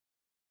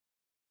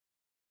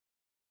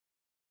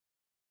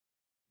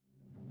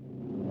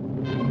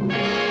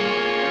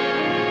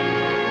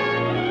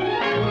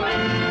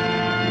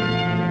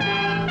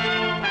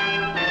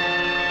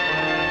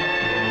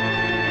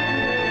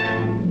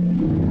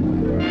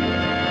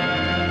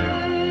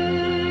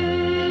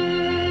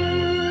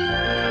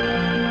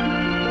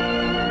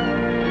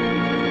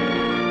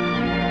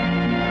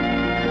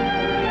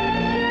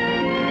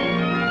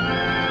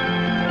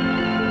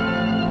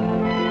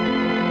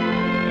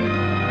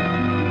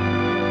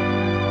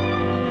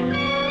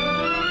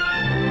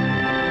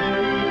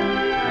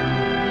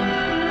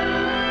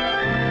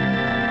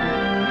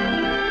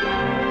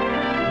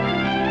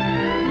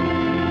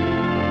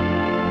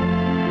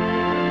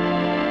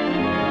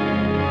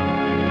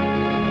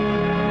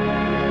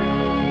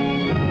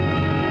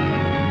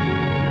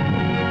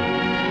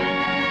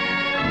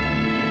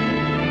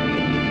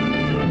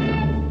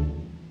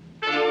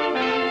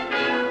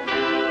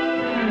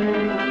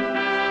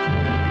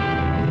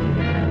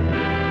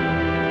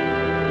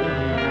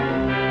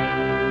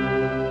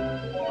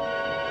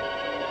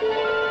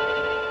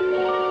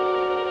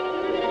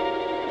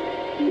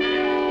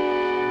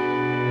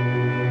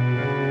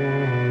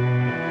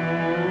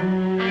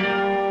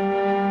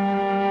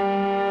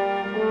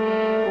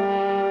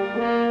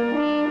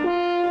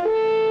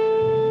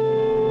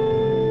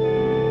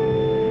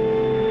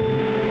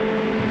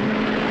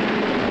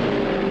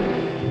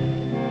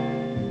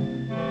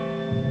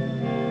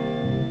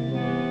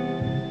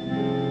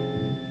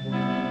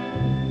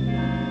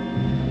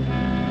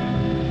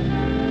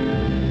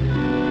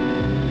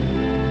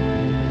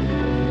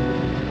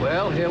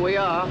we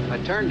are. I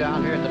turned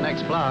down here at the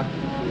next block.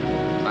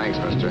 Thanks,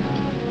 mister.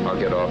 I'll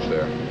get off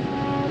there.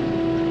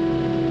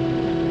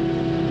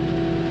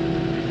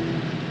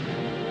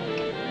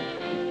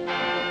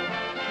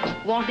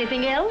 Want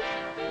anything else?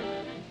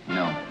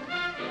 No.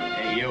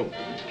 Hey, you.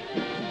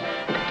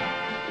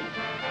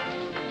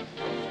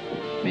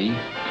 Me?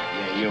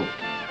 Yeah, you.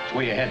 So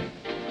where you heading?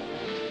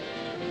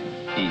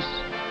 East.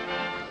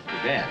 Too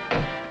bad.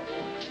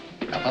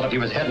 I thought if you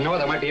was heading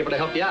north, I might be able to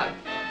help you out.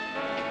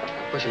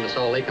 I'm pushing to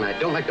Salt Lake, and I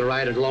don't like to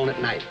ride it alone at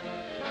night.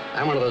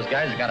 I'm one of those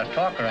guys that got to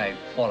talk or I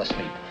fall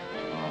asleep.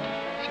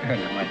 Oh. Sure,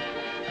 now,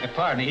 my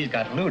partner, he's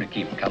got Lou to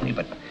keep him company,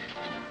 but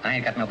I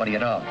ain't got nobody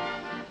at all.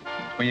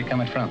 Where you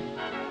coming from?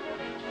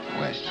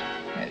 West.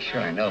 Yeah,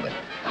 sure, I know, but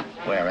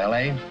where,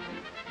 L.A.?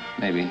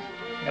 Maybe.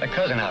 I got a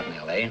cousin out in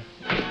L.A.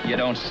 You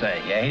don't say.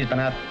 Yeah, he's been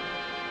out.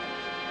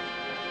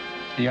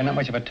 You're not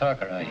much of a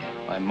talker, are you?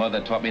 My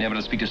mother taught me never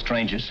to speak to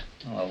strangers.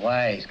 Oh, a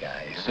wise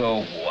guy.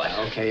 So what?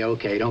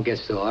 Okay, don't get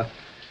sore.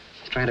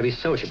 Just trying to be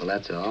sociable,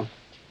 that's all.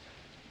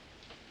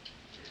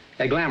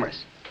 Hey,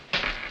 Glamorous.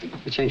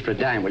 You change for a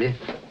dime, will you?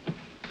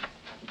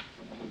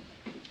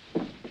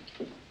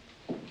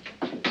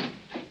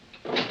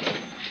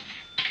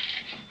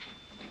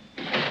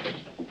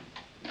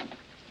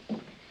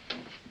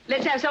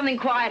 Let's have something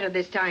quieter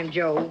this time,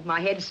 Joe. My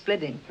head's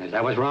splitting. Is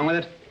that what's wrong with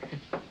it?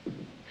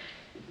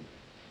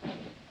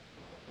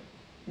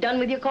 Done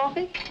with your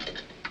coffee?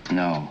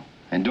 No.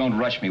 And don't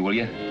rush me, will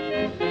you?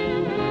 Hey,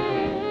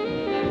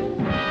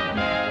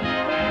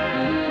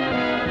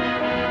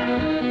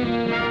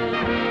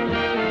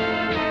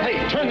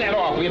 turn that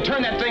off. Will you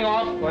turn that thing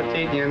off? What's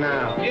eating you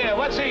now? Yeah,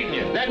 what's eating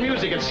you? That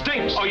music, it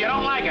stinks. Oh, you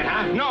don't like it,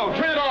 huh? No,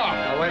 turn it off.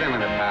 Now, wait a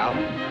minute, pal.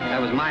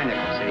 That was my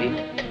nickel, see?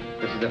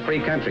 This is a free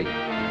country.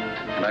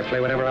 And I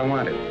play whatever I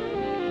wanted.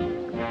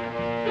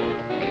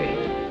 Okay.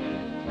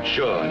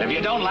 Sure, and if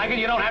you don't like it,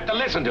 you don't have to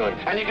listen to it.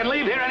 And you can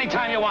leave here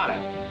anytime you want to.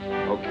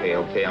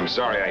 Okay, I'm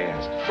sorry I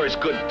asked.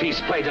 First good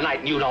piece played tonight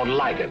and you don't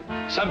like it.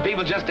 Some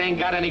people just ain't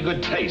got any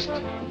good taste.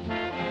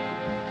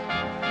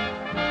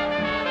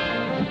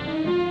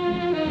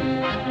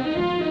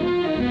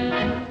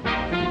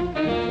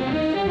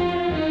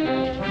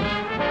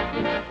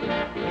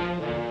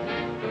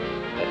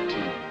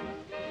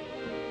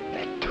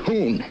 That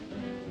tune.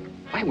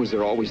 Why was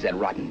there always that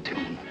rotten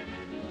tune?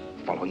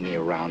 Following me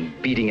around,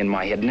 beating in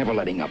my head, never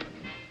letting up.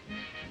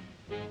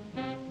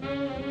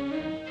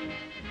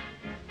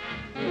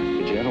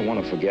 Did you ever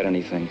want to forget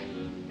anything?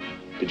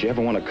 Did you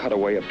ever want to cut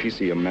away a piece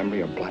of your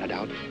memory or blot it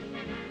out?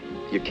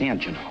 You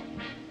can't, you know.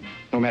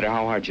 No matter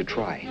how hard you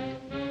try.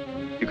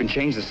 You can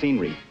change the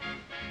scenery,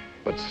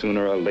 but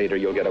sooner or later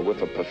you'll get a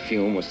whiff of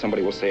perfume or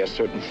somebody will say a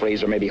certain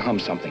phrase or maybe hum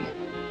something.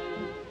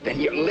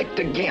 Then you're licked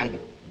again.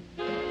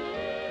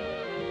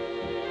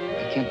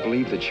 I can't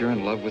believe that you're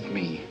in love with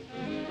me.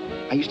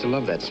 I used to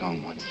love that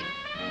song once.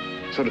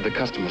 So did the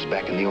customers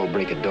back in the old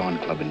Break at Dawn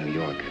Club in New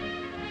York.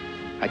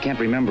 I can't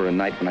remember a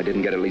night when I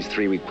didn't get at least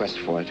 3 requests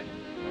for it.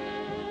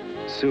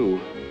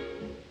 Sue,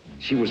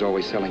 she was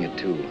always selling it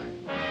too.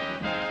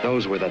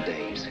 Those were the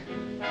days.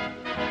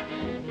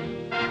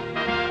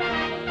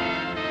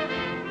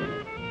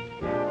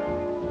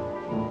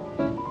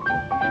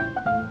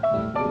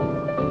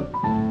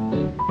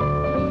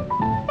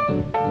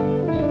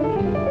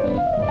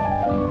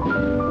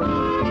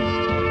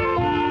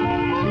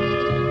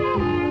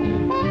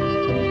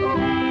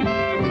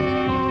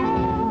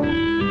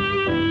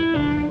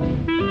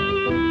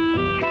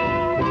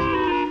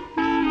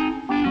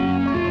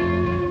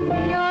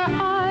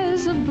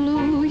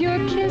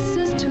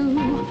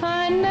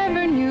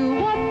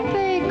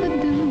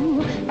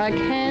 I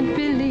can't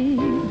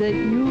believe that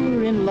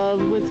you're in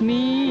love with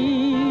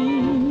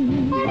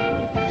me.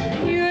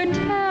 You're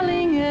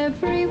telling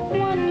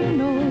everyone you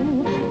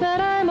know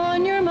that I'm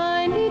on your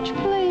mind each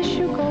place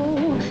you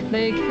go.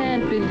 They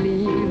can't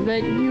believe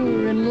that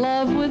you're in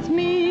love with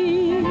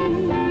me.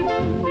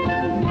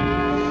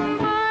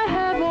 I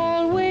have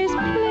always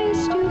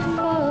placed you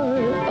far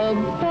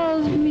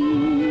above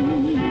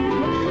me.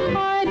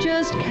 I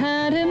just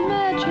can't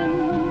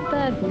imagine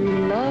that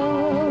you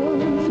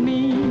love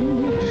me.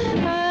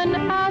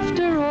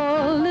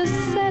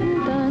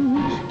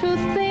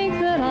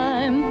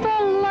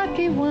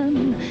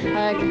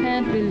 I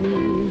can't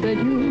believe that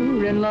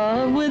you're in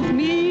love with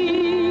me.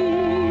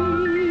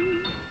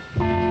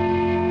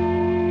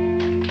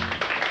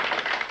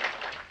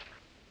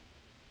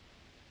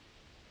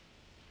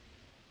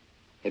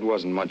 It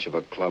wasn't much of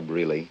a club,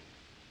 really.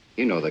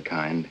 You know the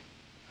kind.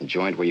 A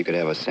joint where you could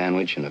have a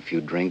sandwich and a few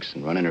drinks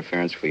and run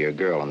interference for your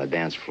girl on the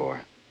dance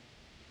floor.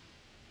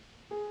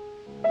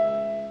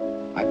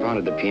 I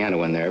pounded the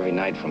piano in there every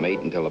night from 8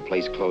 until the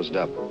place closed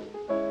up,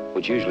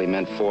 which usually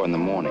meant 4 in the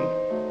morning.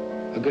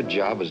 A good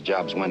job as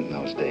jobs went in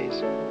those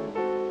days.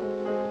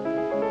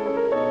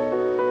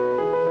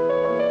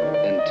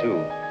 Then,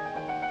 too,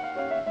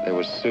 there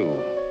was Sue,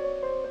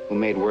 who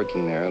made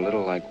working there a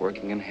little like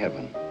working in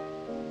heaven.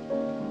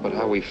 But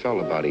how we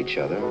felt about each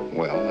other,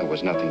 well, there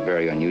was nothing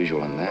very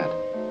unusual in that.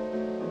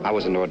 I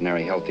was an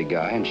ordinary healthy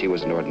guy, and she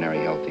was an ordinary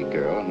healthy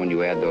girl. And when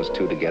you add those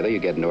two together, you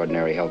get an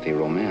ordinary healthy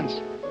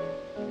romance,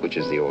 which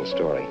is the old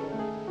story.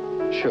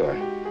 Sure,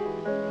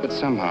 but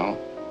somehow,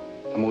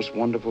 the most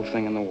wonderful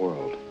thing in the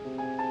world.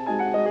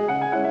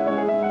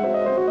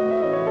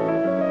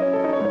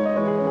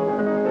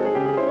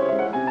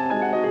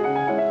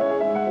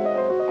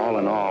 All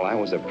in all, I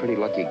was a pretty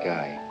lucky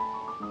guy.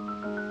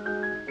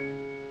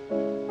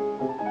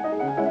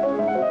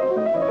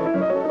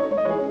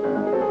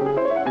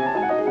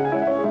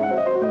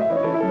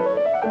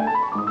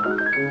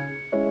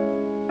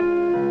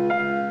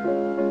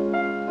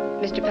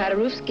 Mr.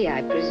 Paderewski,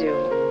 I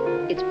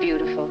presume. It's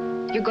beautiful.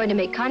 You're going to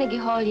make Carnegie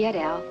Hall yet,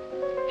 Al?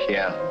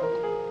 Yeah,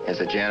 as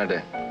a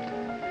janitor.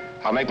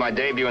 I'll make my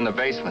debut in the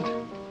basement.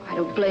 I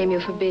don't blame you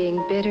for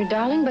being bitter,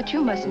 darling, but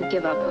you mustn't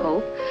give up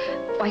hope.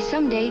 Why,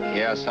 someday...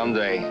 Yeah,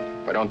 someday.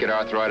 If I don't get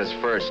arthritis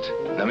first.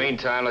 In the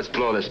meantime, let's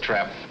blow this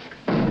trap.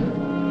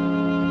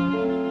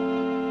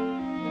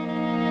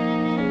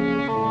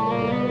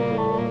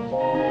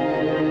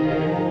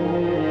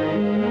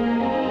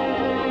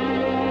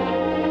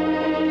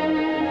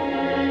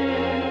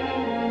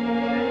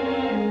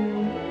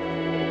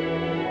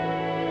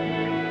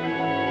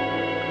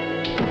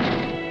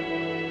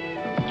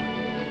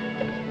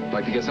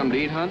 Like to get something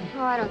to eat, hon?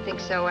 Oh, I don't think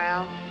so,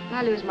 Al.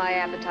 I lose my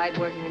appetite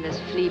working in this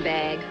flea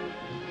bag.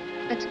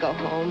 Let's go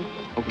home.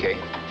 Okay.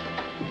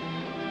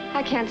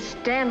 I can't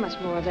stand much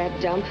more of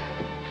that dump.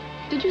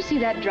 Did you see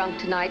that drunk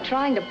tonight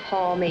trying to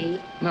paw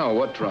me? No,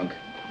 what drunk?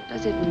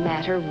 Does it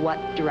matter what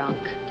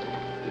drunk?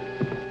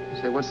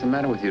 Say, what's the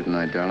matter with you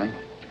tonight, darling?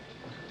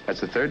 That's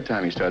the third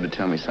time you started to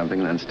tell me something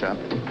and then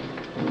stopped.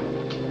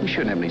 We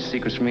shouldn't have any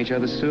secrets from each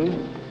other, Sue.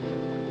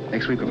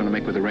 Next week, we're going to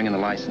make with the ring and the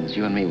license.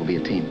 You and me will be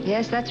a team.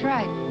 Yes, that's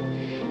right.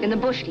 In the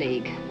Bush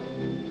League.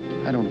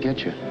 I don't get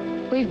you.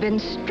 We've been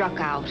struck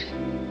out.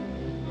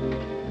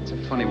 It's a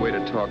funny way to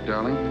talk,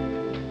 darling.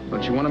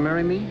 Don't you want to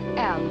marry me?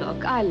 Al,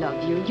 look, I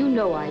love you. You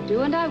know I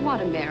do, and I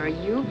want to marry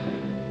you.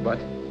 But?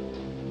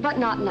 But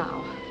not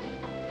now.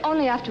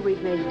 Only after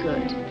we've made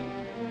good.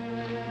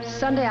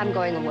 Sunday, I'm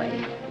going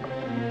away.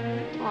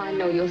 Oh, I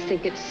know you'll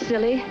think it's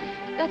silly.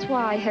 That's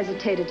why I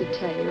hesitated to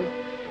tell you.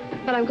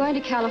 But I'm going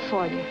to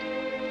California.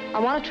 I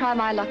want to try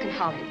my luck in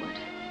Hollywood.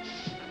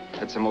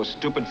 That's the most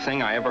stupid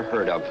thing I ever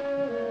heard of.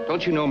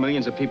 Don't you know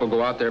millions of people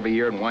go out there every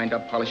year and wind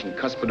up polishing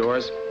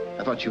cuspidors?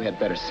 I thought you had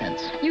better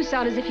sense. You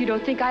sound as if you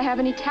don't think I have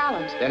any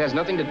talent. That has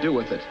nothing to do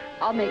with it.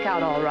 I'll make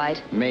out all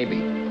right.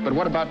 Maybe. But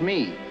what about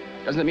me?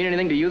 Doesn't it mean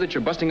anything to you that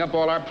you're busting up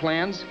all our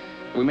plans?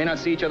 We may not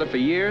see each other for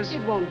years?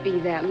 It won't be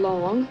that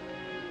long.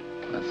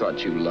 I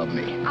thought you loved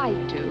me. I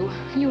do.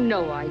 You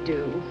know I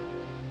do.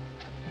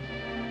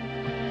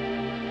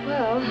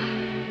 Well,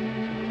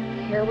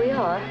 here we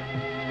are.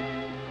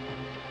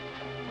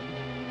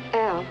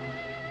 Al.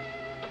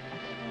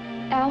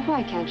 Al,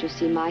 why can't you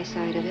see my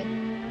side of it?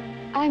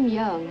 I'm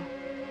young.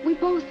 We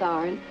both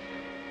are,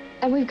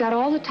 and we've got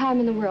all the time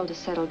in the world to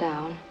settle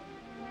down.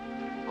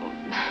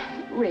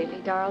 Really,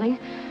 darling,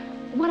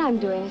 what I'm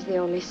doing is the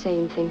only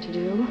sane thing to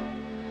do.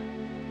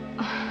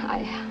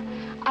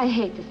 I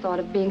hate the thought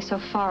of being so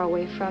far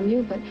away from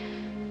you,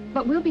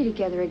 but we'll be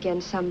together again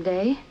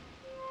someday.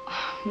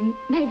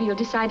 Maybe you'll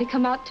decide to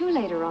come out too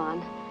later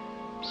on.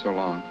 So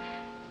long.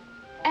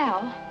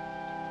 Al,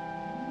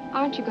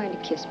 aren't you going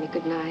to kiss me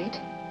goodnight?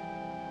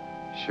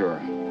 Sure,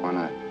 why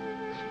not?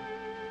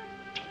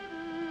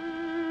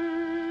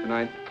 Good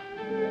night.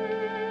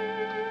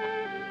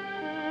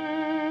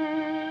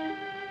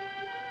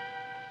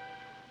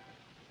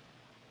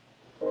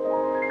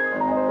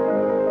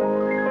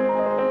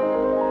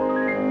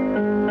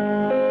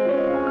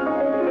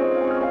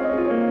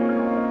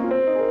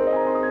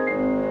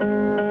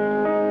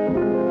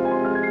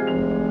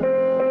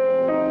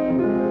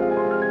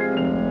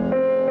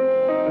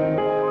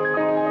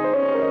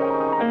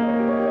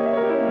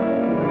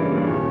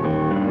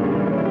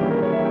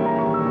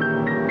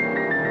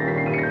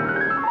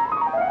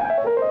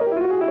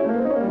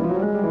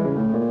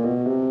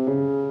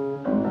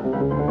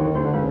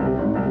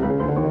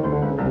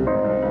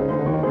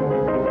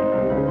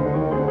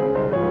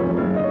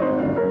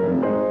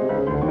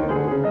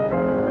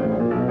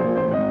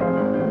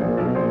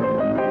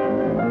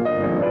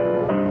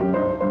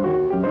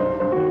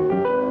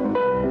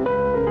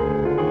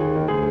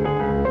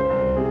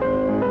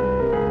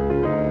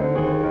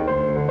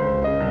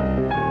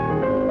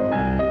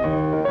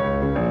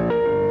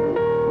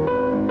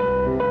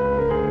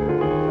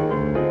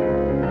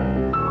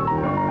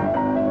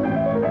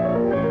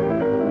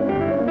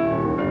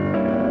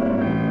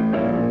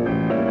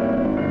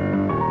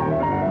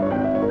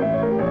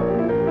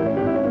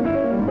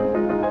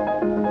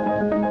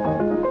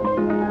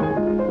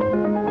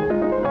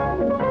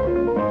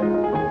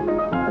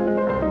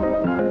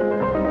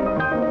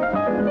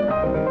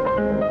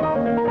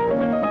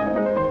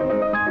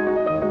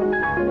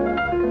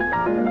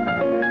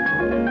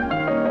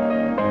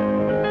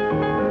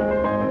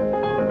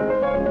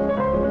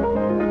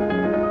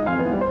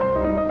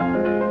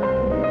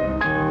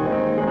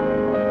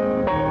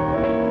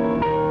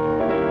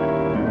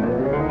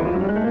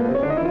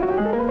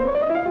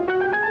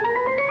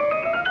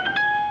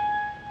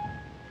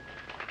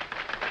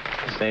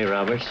 Say,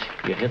 Roberts,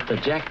 you hit the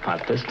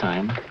jackpot this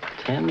time.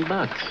 $10.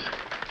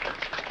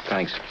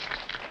 Thanks.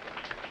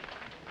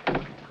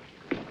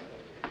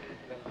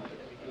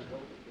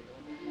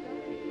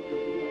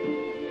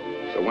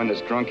 So when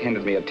this drunk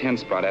handed me a 10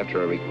 spot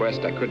after a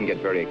request, I couldn't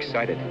get very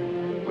excited.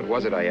 What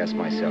was it, I asked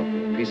myself?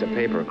 A piece of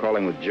paper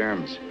crawling with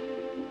germs.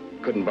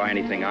 Couldn't buy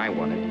anything I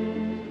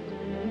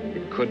wanted.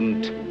 It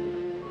couldn't...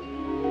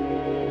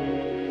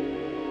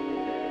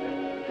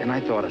 Then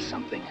I thought of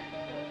something.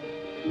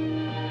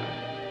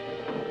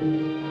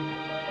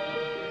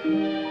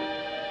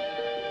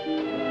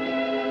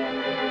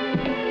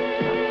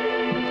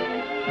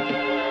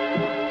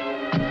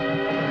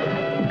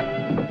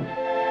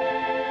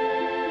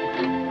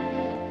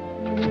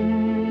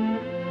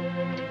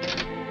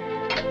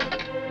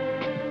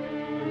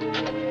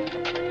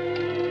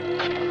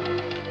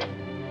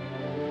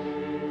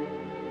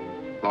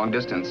 Long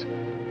distance.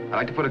 I'd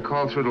like to put a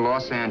call through to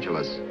Los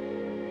Angeles.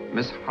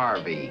 Miss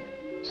Harvey.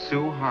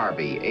 Sue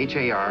Harvey,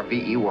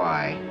 Harvey.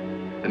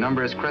 The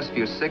number is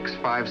Crestview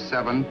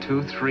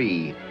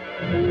 65723.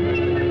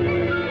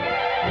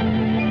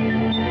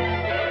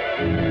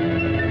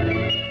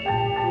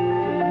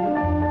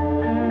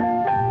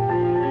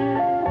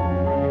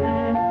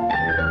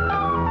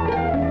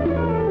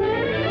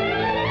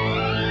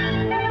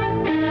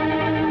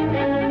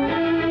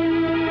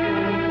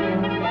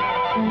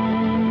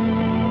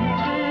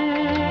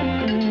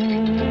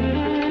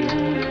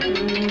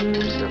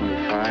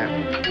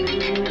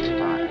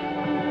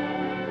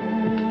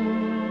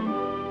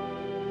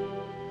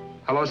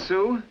 Hello,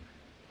 Sue?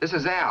 This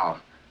is Al.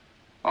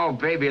 Oh,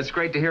 baby, it's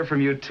great to hear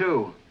from you,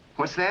 too.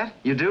 What's that?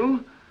 You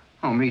do?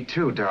 Oh, me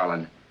too,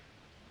 darling.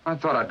 I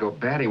thought I'd go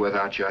batty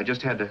without you. I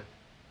just had to...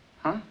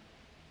 Huh?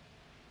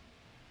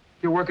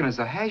 You're working as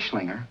a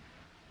hashlinger?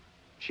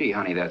 Gee,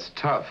 honey, that's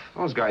tough.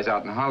 Those guys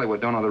out in Hollywood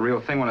don't know the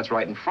real thing when it's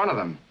right in front of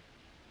them.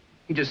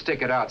 You just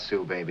stick it out,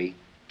 Sue, baby.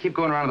 Keep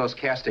going around to those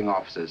casting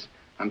offices.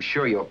 I'm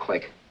sure you'll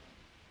click.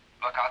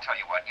 Look, I'll tell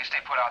you what. You stay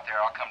put out there,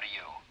 I'll come to you.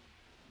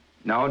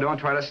 No, don't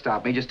try to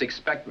stop me. Just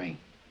expect me.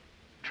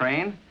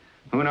 Train?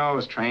 Who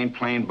knows? Train,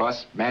 plane,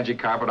 bus, magic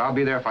carpet. I'll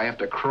be there if I have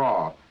to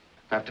crawl.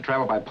 If I have to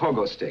travel by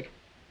pogo stick.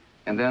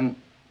 And then,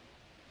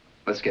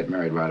 let's get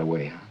married right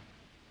away, huh?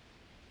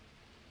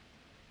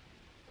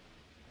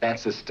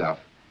 That's the stuff.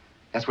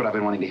 That's what I've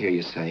been wanting to hear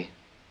you say.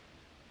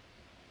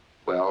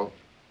 Well,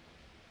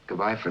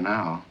 goodbye for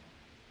now.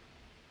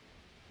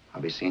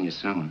 I'll be seeing you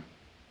soon.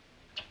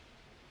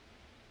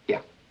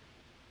 Yeah.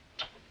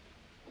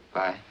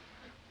 Bye.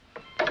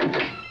 The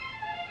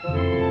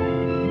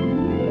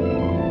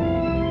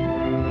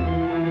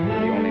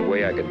only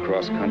way I could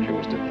cross country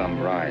was to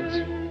thumb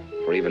rides.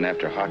 For even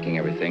after hawking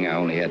everything, I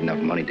only had enough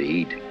money to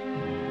eat.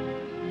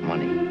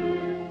 Money.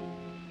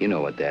 You know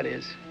what that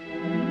is.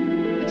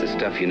 It's the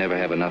stuff you never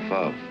have enough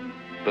of.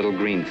 Little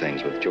green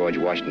things with George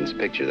Washington's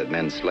picture that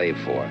men slave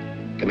for,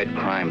 commit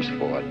crimes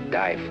for,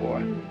 die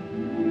for.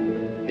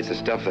 It's the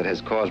stuff that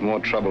has caused more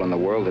trouble in the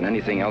world than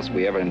anything else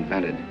we ever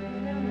invented.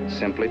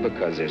 Simply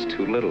because there's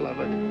too little of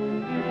it.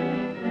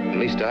 At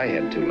least I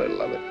had too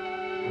little of it.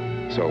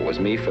 So it was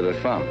me for the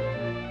thumb.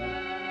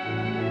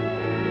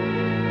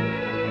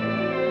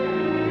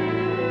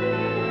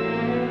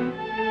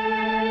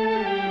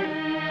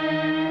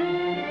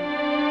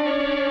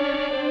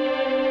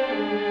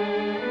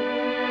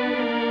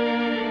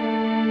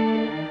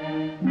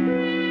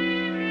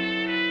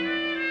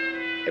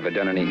 Ever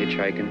done any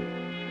hitchhiking?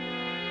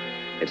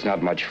 It's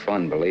not much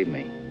fun, believe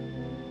me.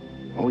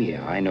 Oh,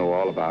 yeah, I know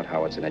all about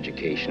how it's an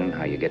education and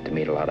how you get to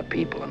meet a lot of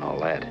people and all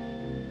that.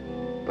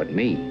 But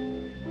me,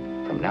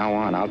 from now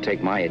on, I'll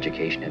take my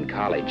education in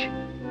college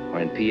or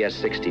in PS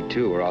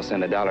 62, where I'll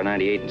send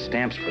 $1.98 in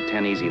stamps for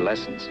 10 easy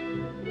lessons.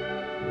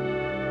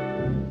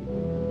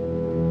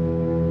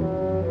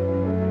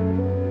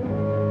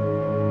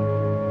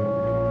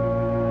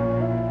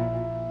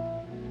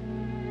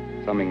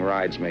 Thumbing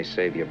rides may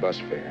save you bus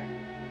fare,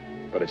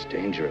 but it's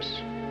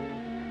dangerous.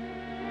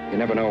 You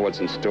never know what's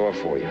in store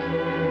for you.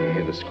 You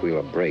hear the squeal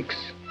of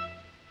brakes.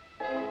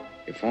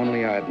 If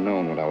only I had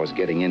known what I was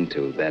getting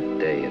into that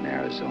day in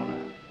Arizona.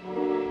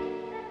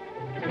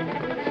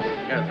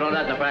 Here, throw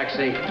that in the back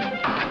seat.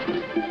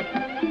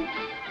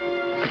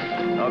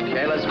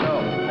 Okay, let's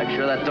go. Make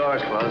sure that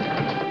door's closed.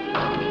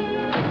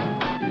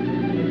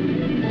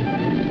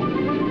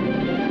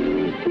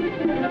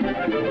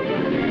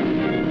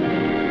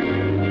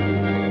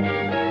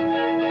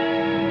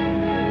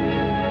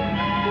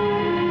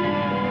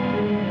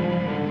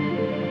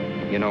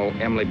 You know,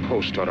 Emily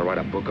Post ought to write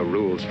a book of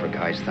rules for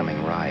guys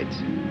thumbing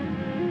rides.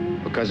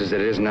 Because as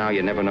it is now,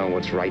 you never know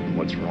what's right and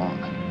what's wrong.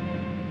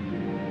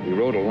 We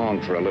rode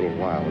along for a little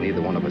while,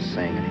 neither one of us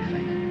saying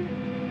anything.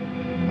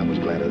 I was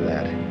glad of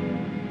that.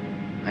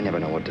 I never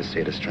know what to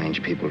say to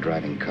strange people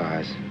driving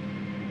cars.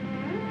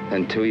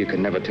 Then, too, you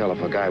can never tell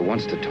if a guy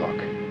wants to talk.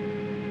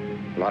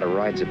 A lot of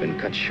rides have been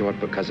cut short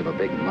because of a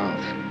big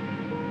mouth.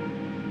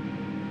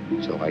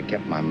 So I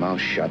kept my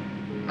mouth shut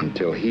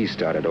until he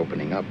started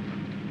opening up.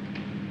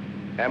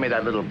 Hand me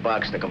that little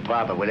box in the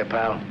compartment, will you,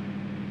 pal?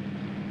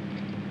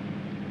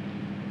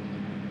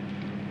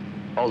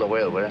 Hold the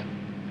wheel, will you?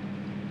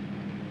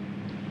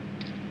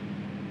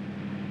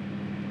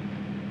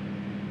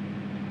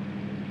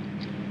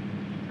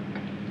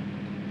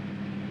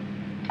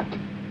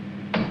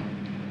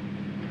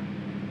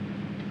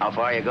 How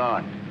far are you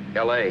going?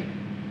 L.A.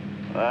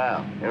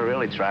 Well, you're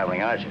really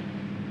traveling, aren't you?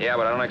 Yeah,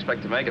 but I don't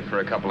expect to make it for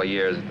a couple of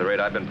years at the rate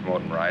I've been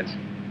promoting rides.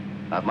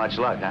 Not much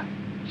luck, huh?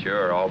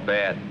 Sure, all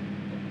bad.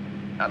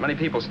 Not many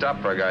people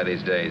stop for a guy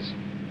these days.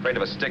 Afraid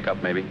of a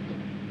stick-up, maybe.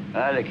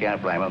 Well, you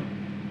can't blame them.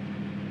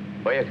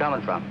 Where you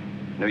coming from?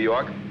 New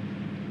York?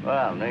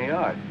 Well, New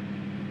York.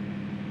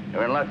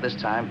 You're in luck this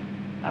time.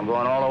 I'm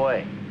going all the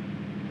way.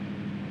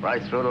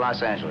 Right through to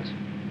Los Angeles.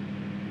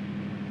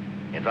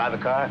 You drive a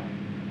car?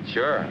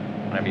 Sure.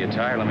 Whenever you're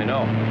tired, let me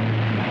know.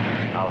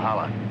 I'll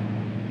holler.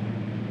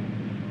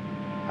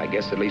 I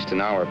guess at least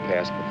an hour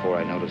passed before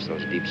I noticed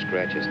those deep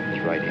scratches in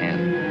his right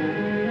hand.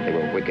 They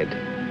were wicked.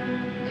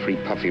 3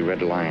 puffy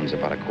red lines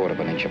about 1/4 of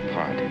an inch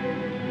apart.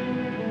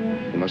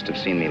 He must have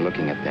seen me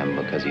looking at them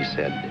because he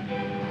said,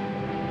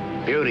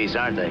 Beauties,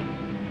 aren't they?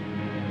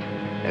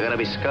 They're gonna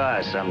be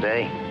scars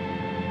someday.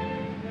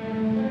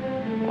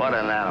 What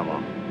an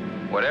animal.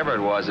 Whatever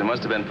it was, it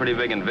must have been pretty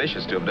big and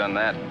vicious to have done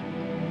that.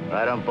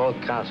 Right on both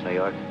counts, New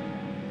York.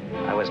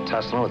 I was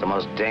tussling with the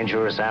most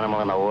dangerous animal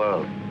in the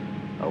world.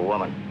 A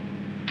woman.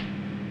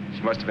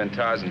 She must have been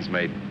Tarzan's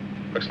mate.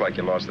 Looks like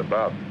you lost the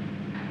bout.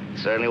 It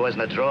certainly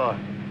wasn't a draw.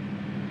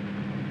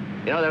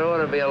 You know, there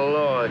ought to be a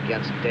law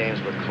against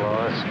dames with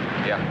claws.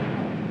 Yeah.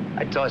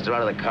 I tossed her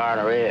out of the car in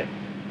her ear.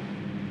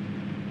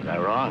 Was I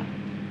wrong?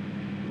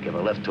 Give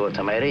a lift to a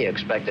tomato, you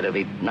expect her to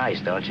be nice,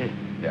 don't you?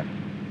 Yeah.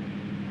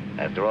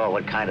 After all,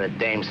 what kind of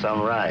dame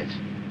son rides?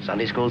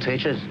 Sunday school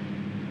teachers?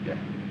 Yeah.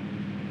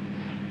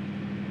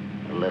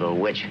 A little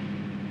witch.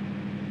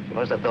 She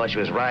must have thought she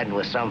was riding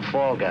with some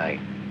fall guy.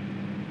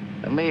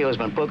 And me, who's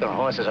been booking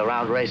horses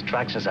around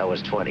racetracks since I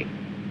was 20.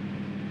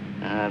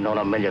 I've known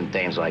a million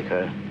dames like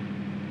her.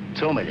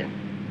 2 million.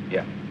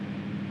 Yeah.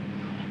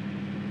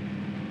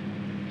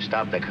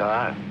 Stopped the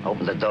car,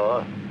 opened the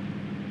door.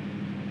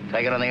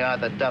 Take it on the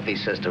Arthur Duffy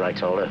sister, I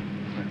told her.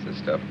 That's the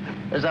stuff.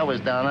 As I was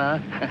done, huh?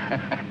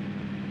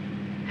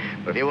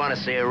 But if you want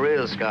to see a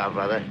real scar,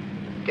 brother,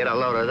 get a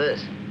load of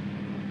this.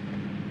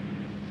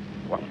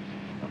 What?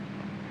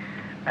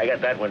 I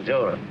got that one,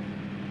 too.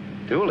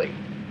 Dooley?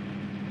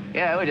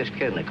 Yeah, we're just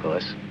kidding, of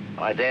course.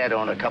 My dad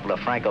owned a couple of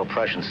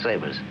Franco-Prussian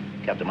sabers.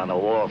 Kept them on the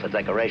wall for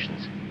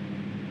decorations.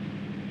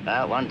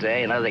 Well, one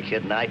day, another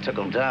kid and I took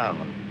them down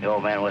when the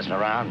old man wasn't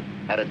around.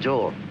 Had a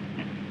duel.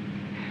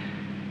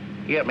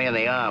 He got me in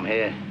the arm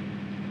here.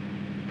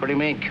 Pretty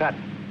mean cut.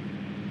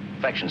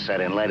 Infection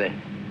set in later.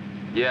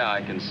 Yeah,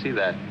 I can see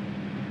that.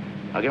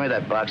 Now, give me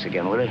that box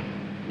again, will you?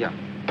 Yeah.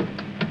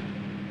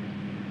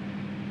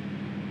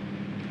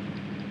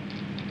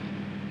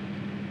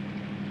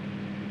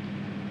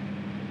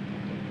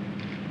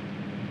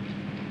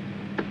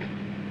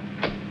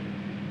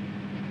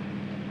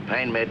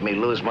 Pain made me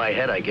lose my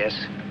head, I guess.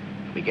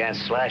 Began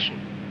slashing.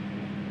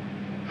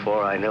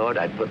 Before I knew it,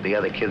 I'd put the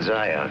other kid's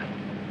eye out.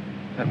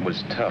 That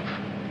was tough.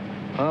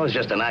 Well, it was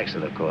just an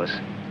accident, of course.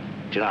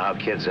 But you know how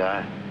kids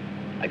are.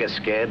 I got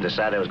scared,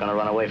 decided I was going to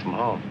run away from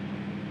home.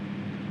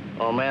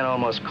 Old man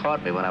almost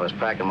caught me when I was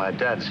packing my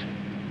duds.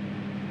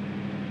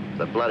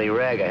 The bloody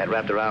rag I had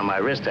wrapped around my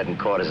wrist hadn't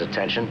caught his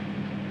attention.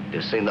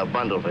 You've seen the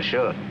bundle for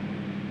sure.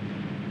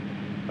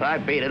 But I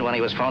beat it when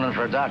he was phoning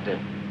for a doctor.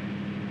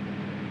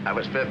 That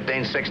was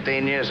 15,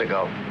 16 years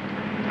ago.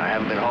 I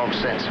haven't been home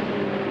since.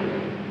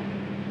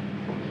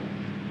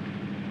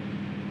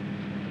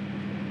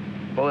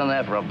 Pull in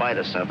there for a bite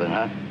or something,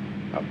 huh?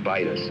 a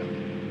bite or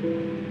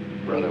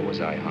something. Brother,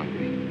 was I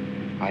hungry.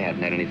 I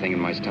hadn't had anything in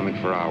my stomach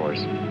for hours.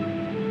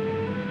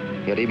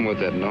 Yet even with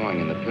that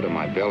gnawing in the pit of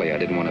my belly, I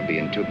didn't want to be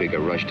in too big a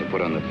rush to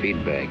put on the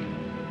feed bag.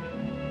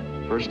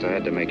 First, I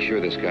had to make sure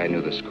this guy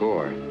knew the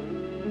score.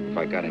 If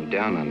I got him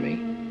down on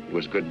me, it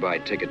was goodbye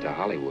ticket to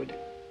Hollywood.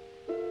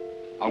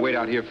 I'll wait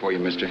out here for you,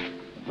 mister.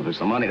 If it's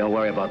the money, don't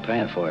worry about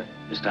paying for it.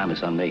 This time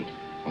it's on me.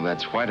 Well,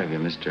 that's white of you,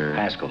 Mr.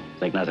 Haskell,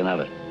 think nothing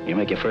of it. You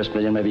make your first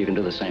million, maybe you can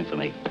do the same for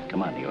me.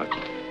 Come on, New York.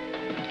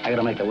 I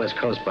gotta make the West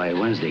Coast by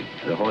Wednesday.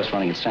 There's a horse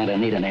running at Santa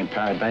Anita named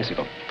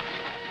Bicycle.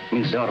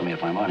 Means dough to me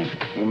if I'm on him.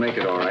 We'll make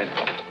it all right.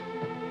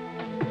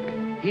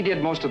 He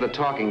did most of the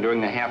talking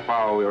during the half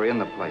hour we were in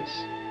the place.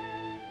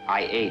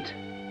 I ate.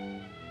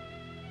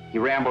 He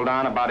rambled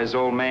on about his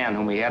old man,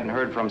 whom he hadn't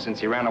heard from since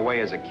he ran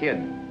away as a kid.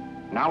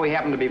 Now he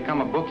happened to become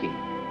a bookie.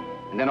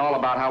 And then all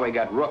about how he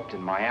got rooked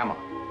in Miami.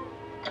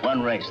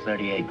 One race,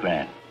 38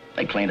 grand.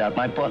 They cleaned out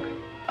my book.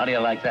 How do you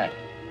like that?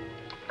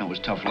 That was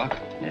tough luck.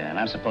 Yeah, and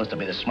I'm supposed to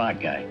be the smart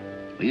guy.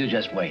 Well, you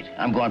just wait.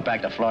 I'm going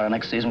back to Florida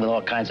next season with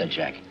all kinds of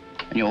jack.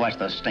 And you watch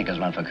those stinkers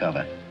run for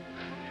cover.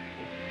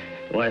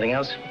 You want anything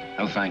else?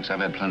 No, thanks. I've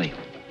had plenty.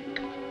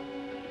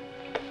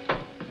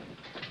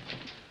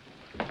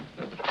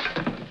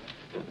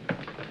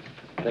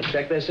 That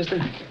check there, sister?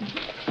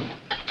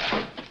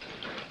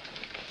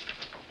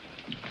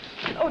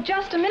 Oh,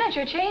 just a minute.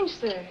 Your change,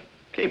 sir.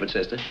 Keep it,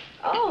 sister.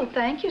 Oh,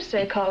 thank you,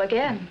 sir. Call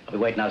again. I'll be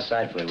waiting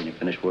outside for you when you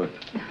finish work.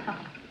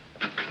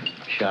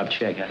 Sharp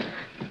check, huh?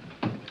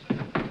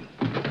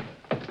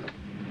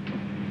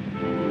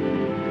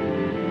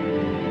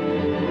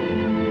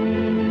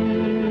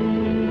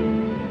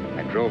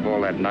 I drove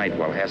all that night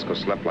while Haskell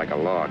slept like a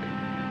log.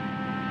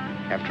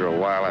 After a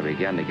while, I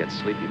began to get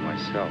sleepy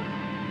myself.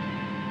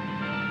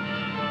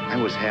 I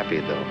was happy,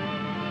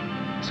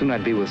 though. Soon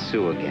I'd be with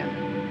Sue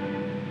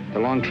again. The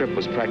long trip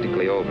was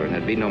practically over, and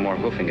there'd be no more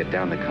hoofing it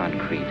down the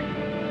concrete.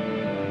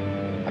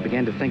 I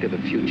began to think of the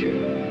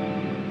future,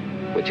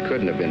 which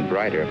couldn't have been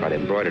brighter if I'd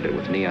embroidered it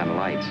with neon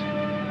lights.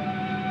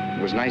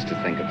 It was nice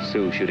to think of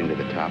Sue shooting to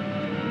the top.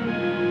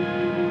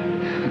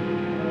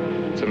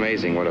 It's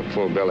amazing what a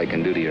full belly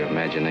can do to your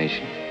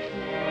imagination.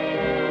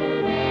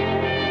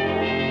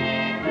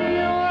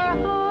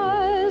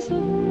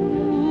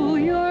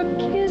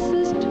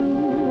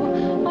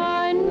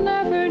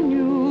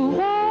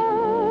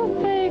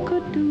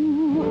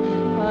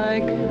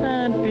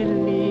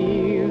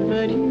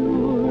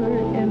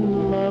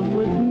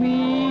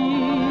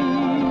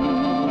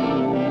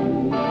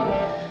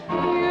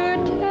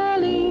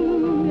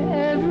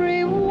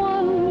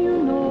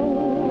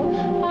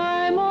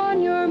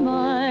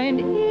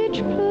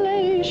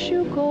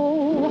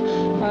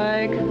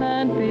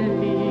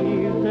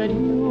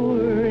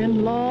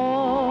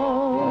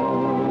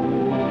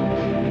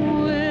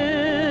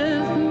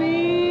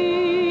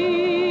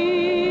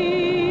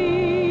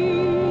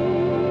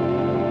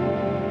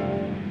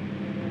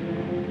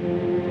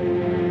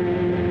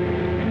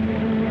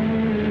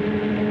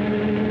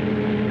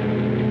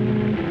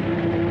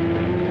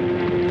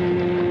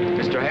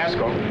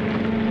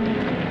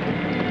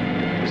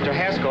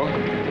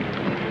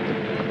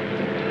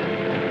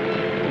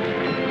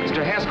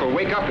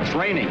 It's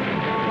raining.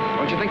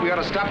 Don't you think we ought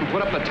to stop and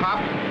put up the top?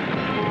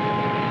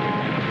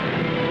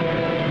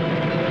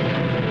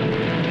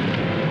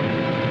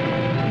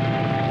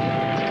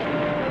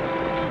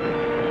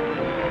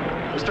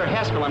 Mr.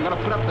 Haskell, I'm going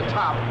to put up the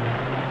top.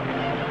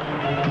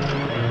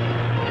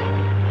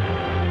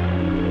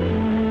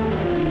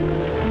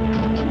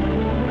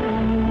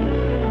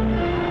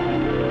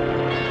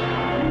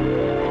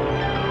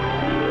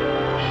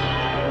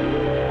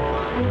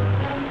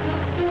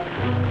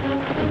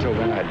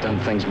 Done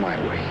things my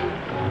way.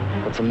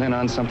 But from then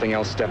on, something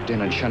else stepped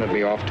in and shunted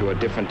me off to a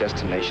different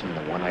destination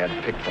than the one I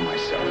had picked for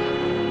myself.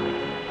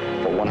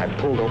 For when I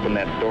pulled open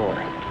that door...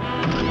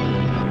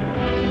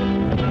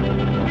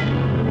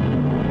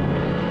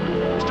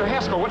 Mr.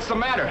 Haskell, what's the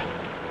matter?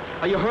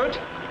 Are you hurt?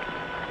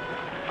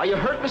 Are you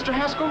hurt, Mr.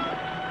 Haskell?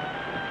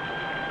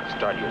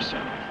 Start your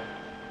sermon.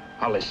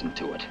 I'll listen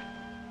to it.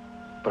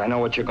 But I know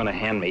what you're going to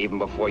hand me even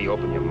before you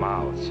open your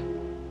mouths.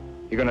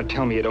 You're going to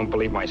tell me you don't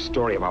believe my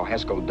story of how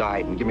Haskell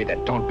died and give me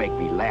that don't make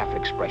me laugh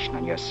expression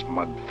on your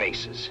smug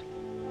faces.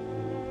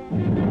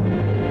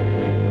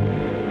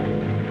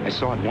 I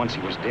saw it once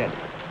he was dead,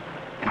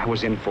 and I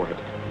was in for it.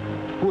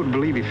 Who would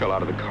believe he fell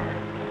out of the car?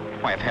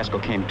 Why, if Haskell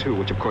came too,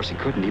 which of course he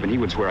couldn't, even he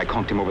would swear I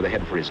conked him over the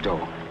head for his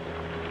dough.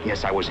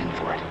 Yes, I was in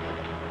for it.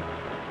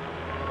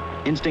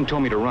 Instinct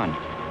told me to run,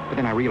 but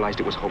then I realized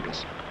it was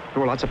hopeless.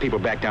 There were lots of people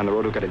back down the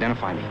road who could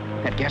identify me.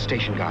 That gas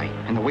station guy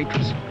and the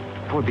waitress.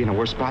 I would be in a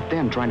worse spot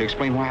then, trying to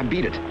explain why I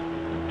beat it.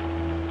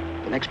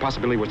 The next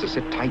possibility was to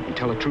sit tight and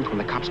tell the truth when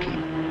the cops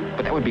came.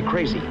 But that would be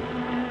crazy.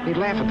 They'd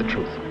laugh at the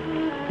truth.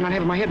 I'm not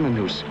having my head in a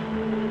noose.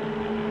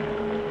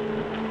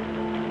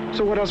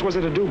 So what else was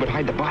there to do but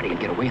hide the body and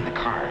get away in the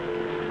car?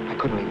 I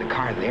couldn't leave the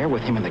car there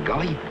with him in the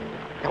gully.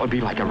 That would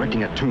be like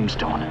erecting a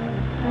tombstone.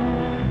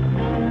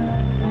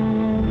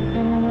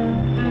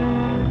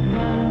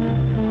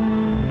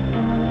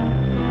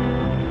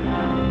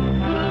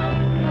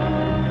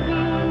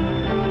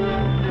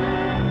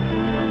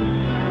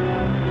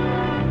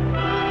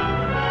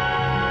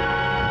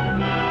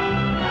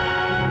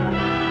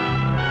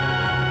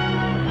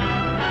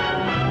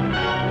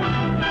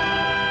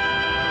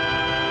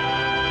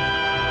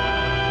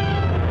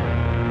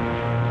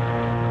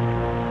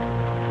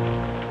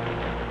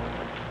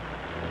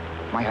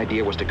 My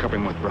idea was to cover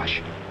him with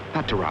brush,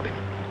 not to rob him.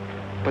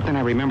 But then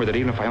I remembered that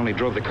even if I only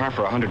drove the car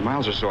for 100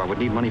 miles or so, I would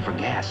need money for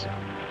gas.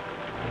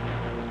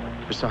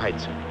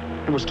 Besides,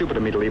 it was stupid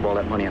of me to leave all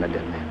that money on a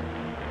dead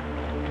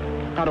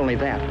man. Not only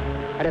that,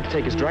 I'd have to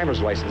take his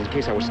driver's license in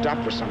case I was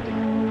stopped for something.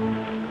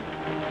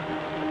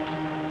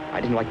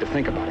 I didn't like to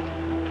think about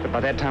it, but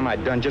by that time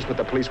I'd done just what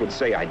the police would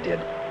say I did,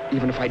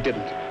 even if I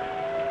didn't.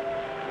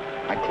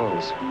 My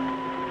clothes.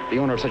 The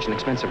owner of such an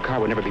expensive car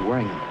would never be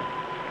wearing them.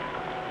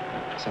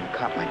 Some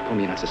cop might pull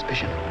me in on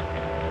suspicion.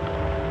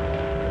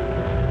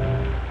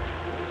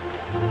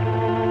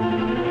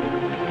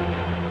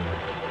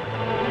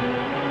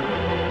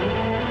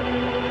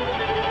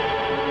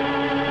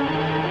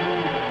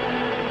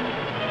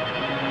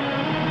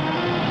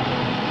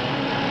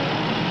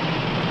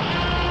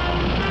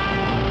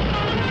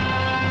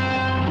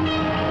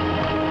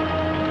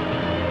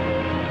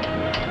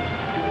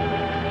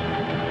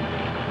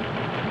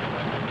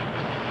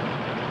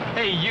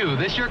 Hey, you,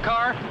 this your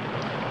car?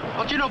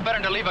 Don't you know better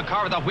than to leave a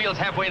car without wheels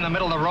halfway in the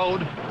middle of the road?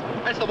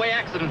 That's the way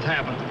accidents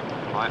happen.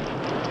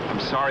 I'm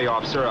sorry,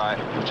 officer. I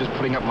was just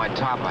putting up my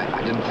top.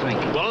 I didn't think.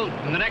 Well,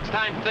 the next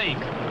time, think.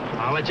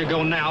 I'll let you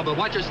go now, but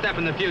watch your step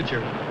in the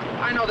future.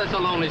 I know that's a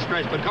lonely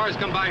stretch, but cars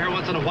come by here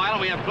once in a while,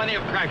 and we have plenty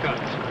of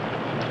crack-ups.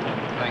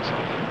 Thanks,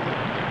 officer.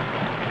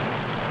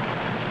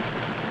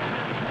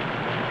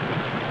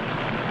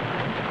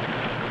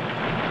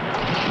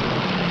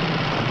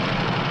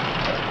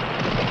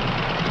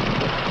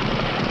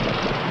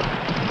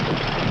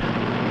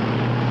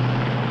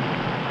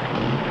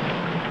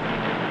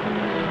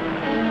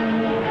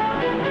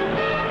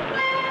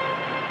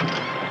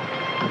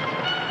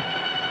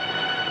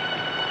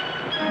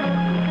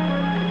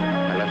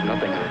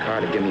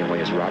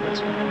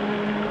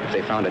 If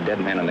they found a dead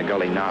man in the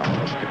gully now,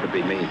 it would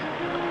be me.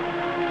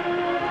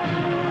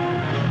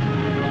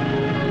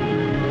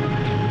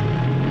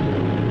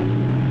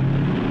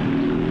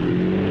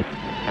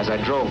 As I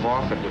drove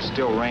off, it was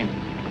still raining.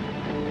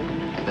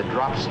 The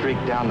drops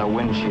streaked down the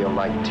windshield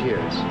like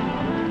tears.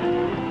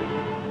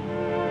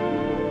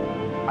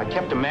 I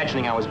kept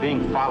imagining I was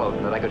being followed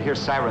and that I could hear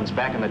sirens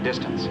back in the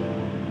distance.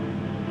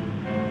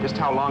 Just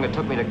how long it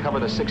took me to cover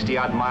the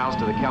 60-odd miles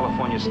to the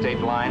California state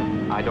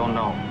line, I don't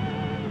know.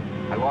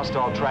 I lost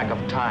all track of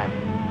time.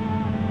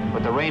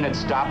 But the rain had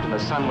stopped and the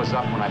sun was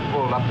up when I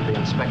pulled up to the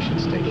inspection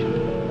station.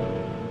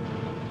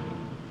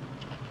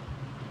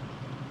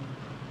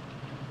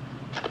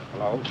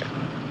 Hello?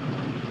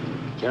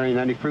 Carrying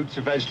any fruits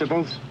or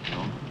vegetables?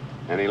 No.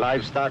 Any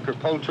livestock or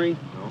poultry?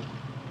 No.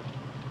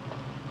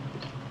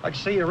 I'd like to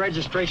see your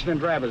registration and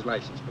driver's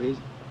license, please.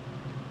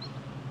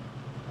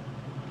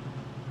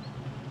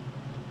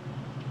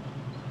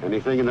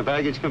 Anything in the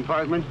baggage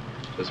compartment?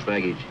 Just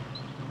baggage.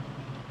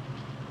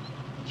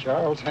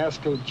 Charles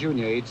Haskell,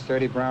 Jr., age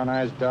 30, brown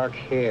eyes, dark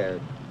hair.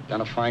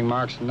 Identifying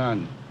marks,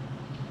 none.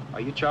 Are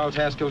you Charles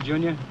Haskell,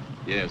 Jr.?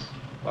 Yes.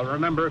 Well,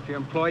 remember, if you're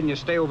employed and you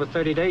stay over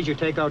 30 days, you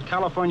take out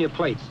California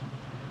plates.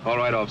 All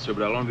right, officer,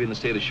 but I'll only be in the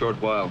state a short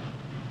while.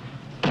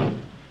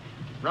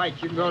 Right,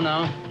 you can go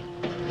now.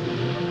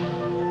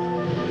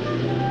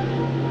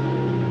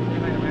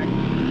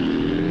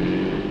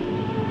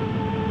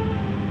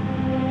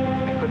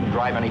 I couldn't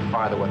drive any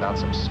farther without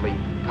some sleep.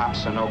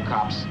 Cops or no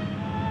cops.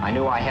 I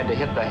knew I had to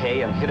hit the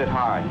hay and hit it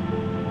hard.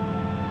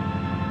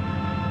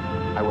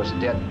 I was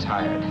dead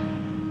tired.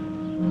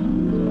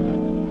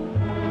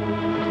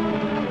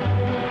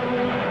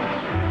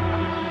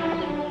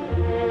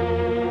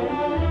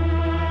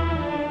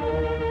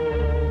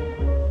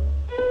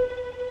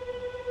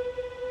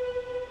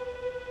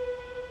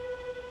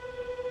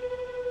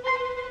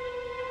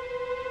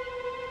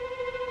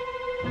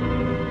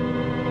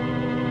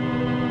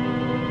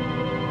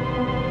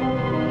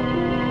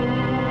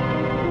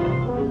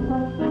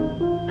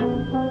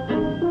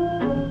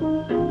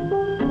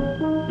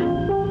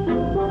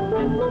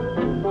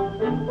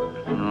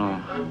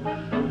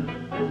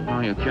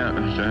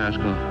 Mr.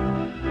 Haskell.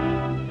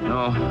 No.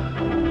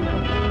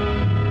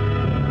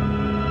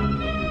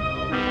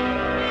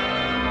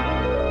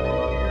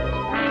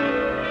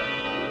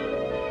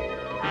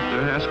 Mr.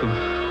 Haskell,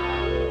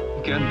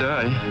 you can't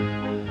die.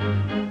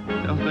 I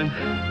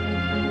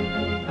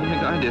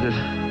think I did it.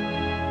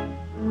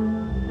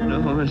 No,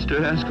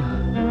 Mr. Haskell.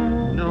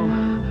 No.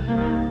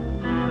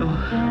 No.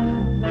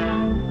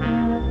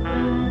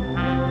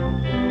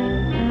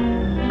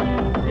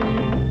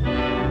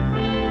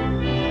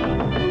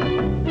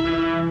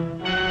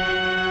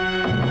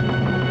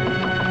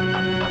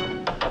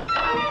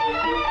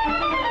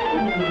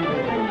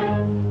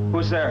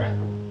 There?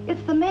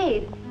 It's the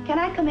maid. Can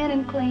I come in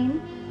and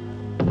clean?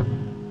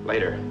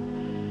 Later.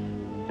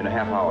 In a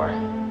half hour.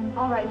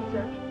 All right,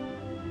 sir.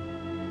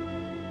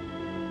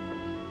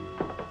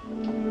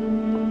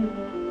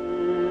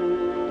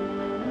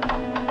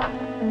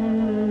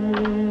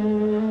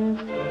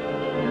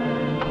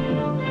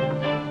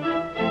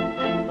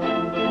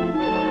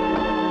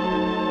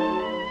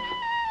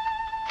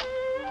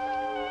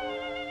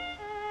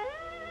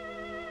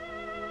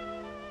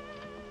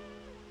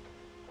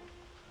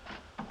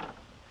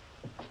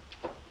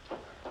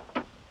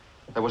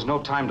 There was no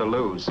time to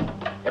lose.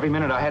 Every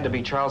minute I had to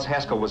be Charles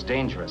Haskell was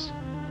dangerous.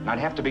 And I'd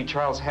have to be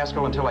Charles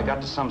Haskell until I got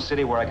to some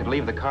city where I could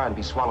leave the car and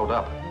be swallowed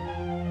up.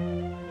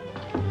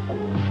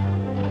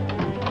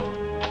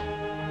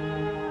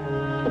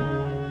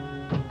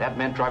 That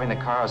meant driving the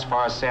car as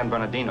far as San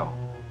Bernardino,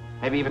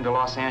 maybe even to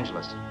Los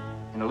Angeles.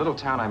 In a little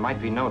town, I might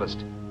be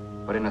noticed,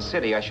 but in a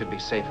city, I should be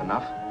safe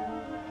enough.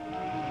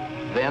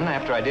 Then,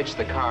 after I ditched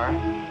the car,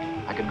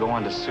 I could go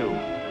on to Sue.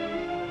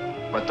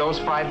 But those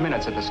 5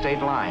 minutes at the state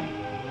line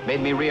made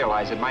me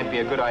realize it might be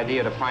a good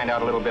idea to find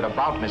out a little bit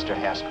about Mr.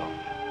 Haskell.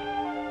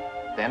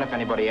 Then, if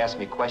anybody asked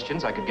me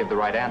questions, I could give the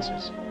right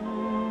answers.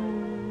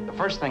 The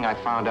first thing I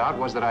found out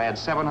was that I had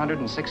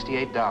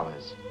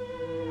 $768.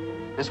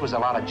 This was a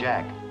lot of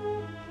jack,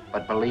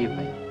 but believe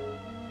me,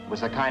 it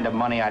was the kind of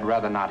money I'd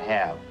rather not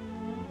have.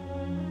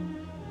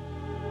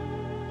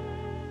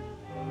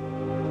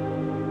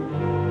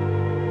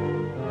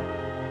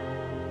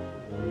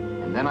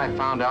 And then I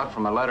found out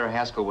from a letter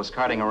Haskell was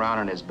carting around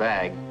in his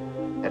bag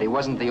that he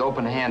wasn't the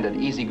open-handed,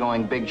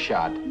 easygoing big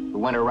shot who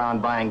went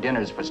around buying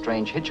dinners for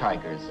strange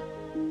hitchhikers.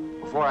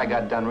 Before I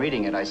got done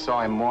reading it, I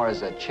saw him more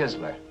as a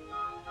chiseler.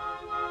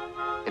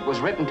 It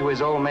was written to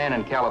his old man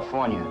in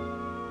California,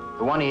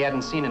 the one he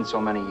hadn't seen in so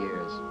many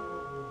years.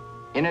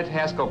 In it,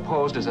 Haskell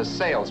posed as a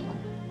salesman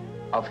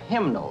of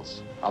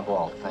hymnals, of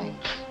all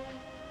things.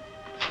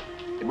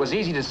 It was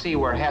easy to see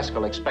where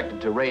Haskell expected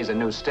to raise a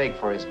new stake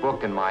for his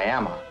book in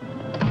Miami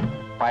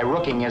by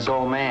rooking his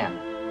old man.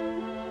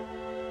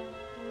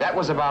 That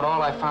was about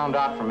all I found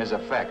out from his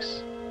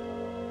effects,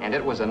 and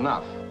it was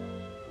enough.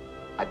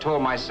 I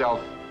told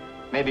myself,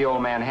 maybe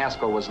old man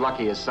Haskell was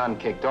lucky his son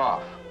kicked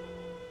off.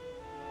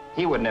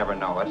 He would never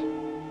know it,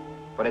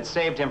 but it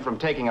saved him from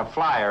taking a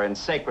flyer in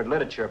Sacred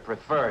Literature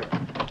Preferred.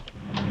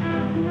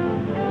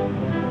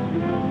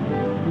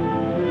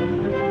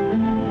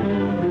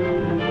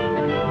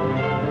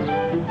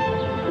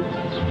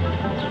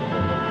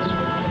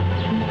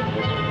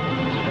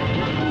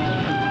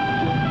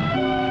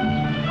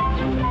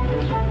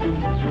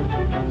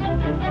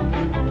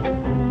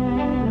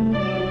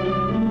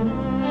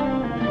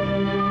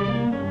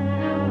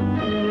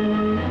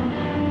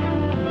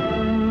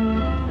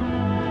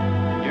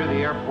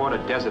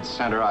 At Desert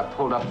Center, I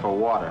pulled up for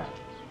water.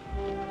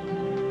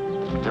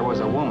 There was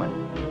a woman.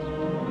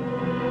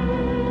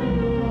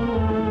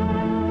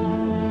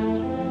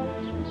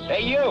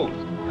 Hey, you!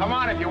 Come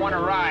on if you want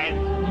to ride.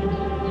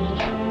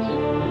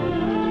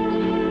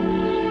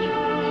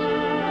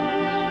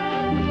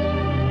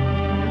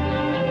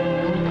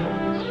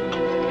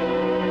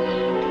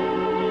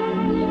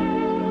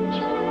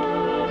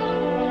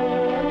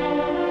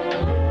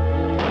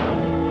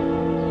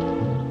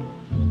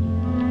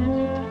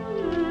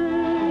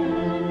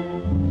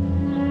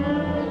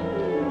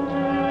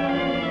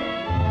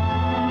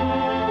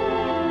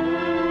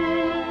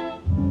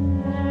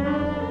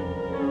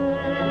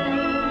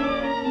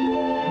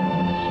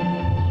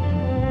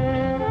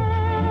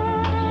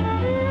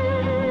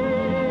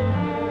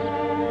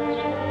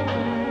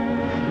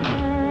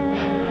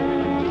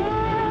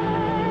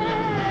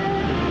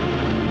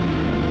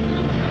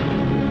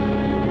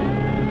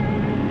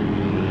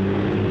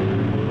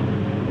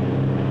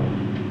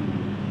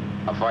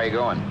 How far are you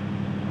going?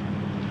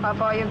 How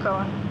far are you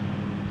going?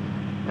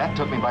 That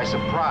took me by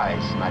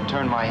surprise, and I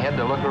turned my head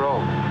to look her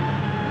over.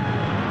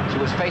 She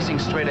was facing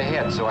straight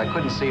ahead, so I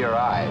couldn't see her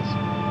eyes.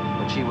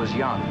 But she was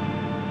young,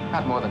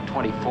 not more than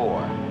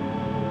 24.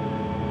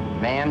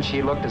 Man,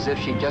 she looked as if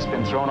she'd just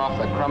been thrown off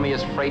the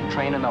crummiest freight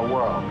train in the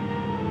world.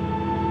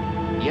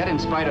 Yet, in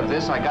spite of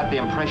this, I got the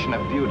impression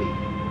of beauty.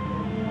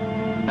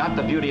 Not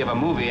the beauty of a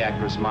movie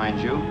actress, mind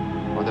you,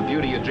 or the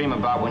beauty you dream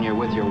about when you're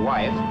with your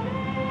wife,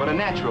 but a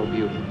natural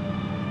beauty.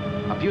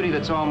 A beauty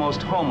that's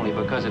almost homely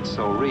because it's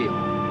so real.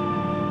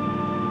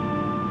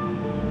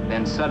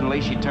 Then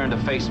suddenly she turned to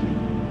face me.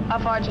 How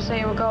far did you say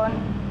you were going?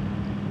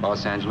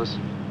 Los Angeles.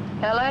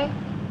 L.A.?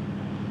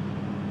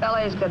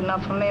 L.A.'s good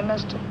enough for me,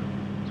 mister.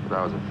 That's what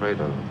I was afraid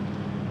of.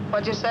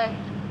 What'd you say?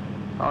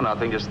 Oh,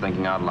 nothing, just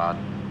thinking out loud.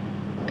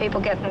 People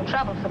get in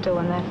trouble for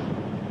doing that.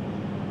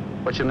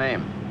 What's your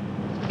name?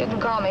 You can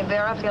call me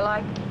Vera if you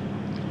like.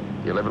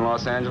 You live in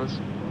Los Angeles?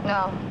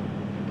 No.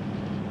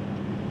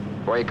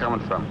 Where are you coming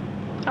from?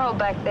 Oh,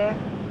 back there.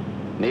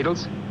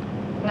 Needles?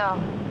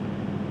 No.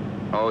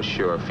 Oh,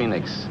 sure,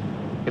 Phoenix.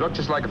 You look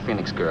just like a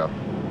Phoenix girl.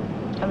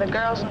 Are the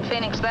girls in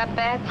Phoenix that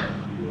bad?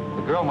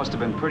 The girl must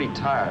have been pretty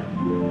tired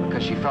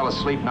because she fell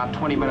asleep not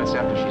 20 minutes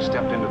after she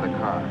stepped into the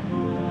car.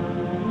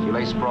 She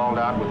lay sprawled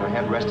out with her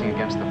head resting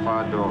against the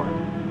far door,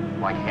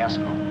 like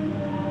Haskell.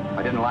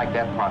 I didn't like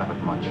that part of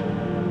it much,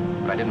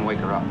 but I didn't wake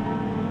her up.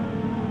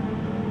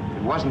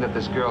 It wasn't that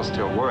this girl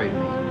still worried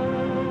me.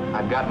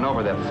 I'd gotten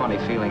over that funny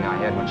feeling I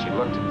had when she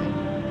looked at me,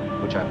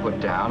 which I put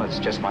down as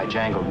just my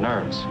jangled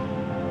nerves.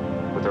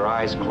 With her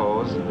eyes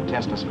closed and the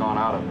tenseness gone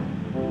out of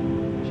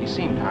her, she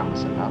seemed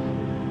harmless enough.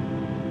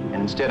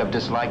 And instead of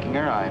disliking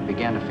her, I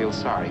began to feel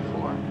sorry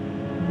for her.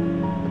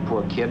 The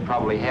poor kid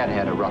probably had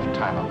had a rough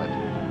time of it.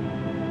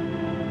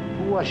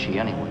 Who was she,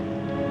 anyway?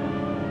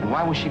 And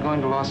why was she going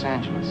to Los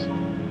Angeles?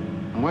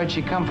 And where'd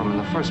she come from in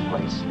the first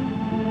place?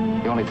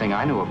 The only thing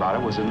I knew about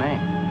her was her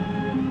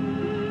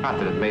name. Not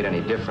that it made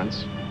any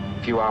difference.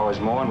 A few hours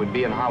more and we'd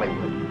be in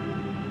Hollywood.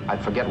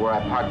 I'd forget where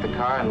I parked the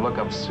car and look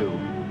up Sue.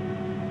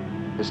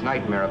 This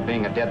nightmare of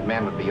being a dead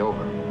man would be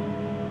over.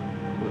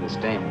 Who this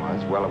dame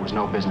was, well, it was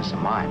no business of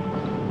mine.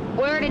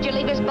 Where did you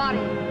leave his body?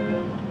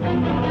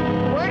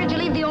 Where did you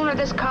leave the owner of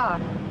this car?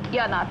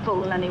 You're not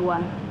fooling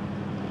anyone.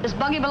 This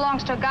buggy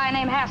belongs to a guy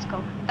named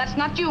Haskell. That's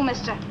not you,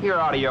 mister. You're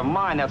out of your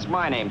mind. That's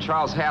my name,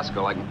 Charles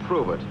Haskell. I can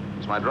prove it.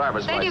 It's my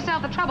driver's Save license.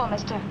 yourself the trouble,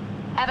 mister.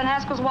 Having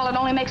Haskell's wallet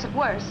only makes it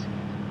worse.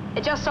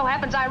 It just so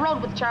happens I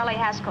rode with Charlie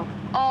Haskell,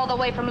 all the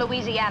way from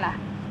Louisiana.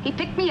 He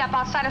picked me up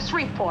outside of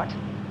Shreveport.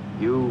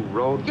 You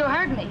rode? You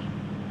heard me.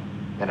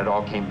 Then it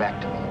all came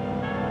back to me.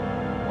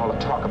 All the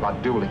talk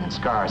about dueling and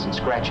scars and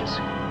scratches.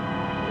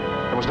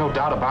 There was no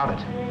doubt about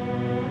it.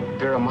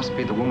 Vera must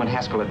be the woman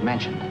Haskell had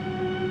mentioned.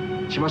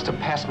 She must have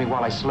passed me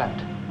while I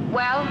slept.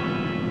 Well,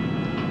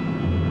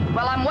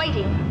 I'm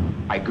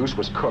waiting. My goose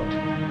was cooked.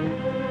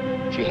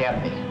 She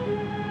had me.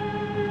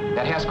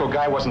 That Haskell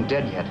guy wasn't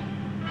dead yet.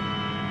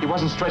 He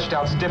wasn't stretched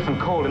out stiff and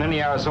cold in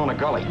any Arizona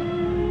gully.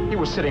 He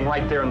was sitting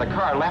right there in the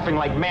car, laughing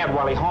like mad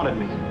while he haunted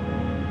me.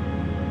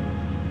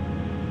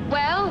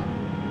 Well?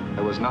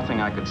 There was nothing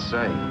I could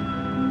say.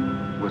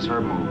 It was her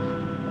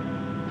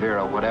move.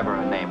 Vera, whatever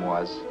her name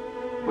was,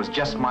 it was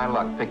just my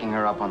luck picking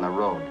her up on the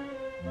road.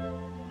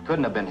 It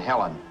couldn't have been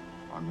Helen,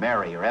 or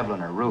Mary, or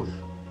Evelyn, or Ruth.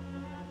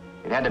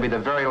 It had to be the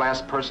very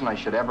last person I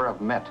should ever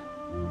have met.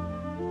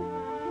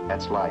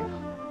 That's life.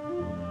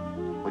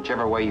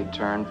 Whichever way you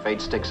turn,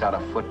 fate sticks out a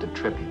foot to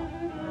trip you.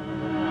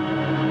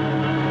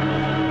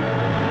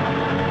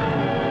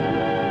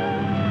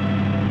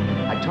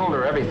 I told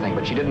her everything,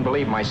 but she didn't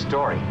believe my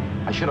story.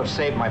 I should have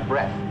saved my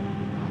breath.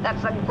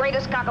 That's the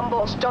greatest cock and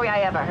bull story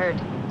I ever heard.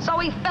 So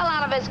he fell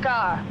out of his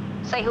car.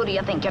 Say, who do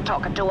you think you're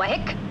talking to, a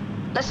hick?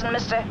 Listen,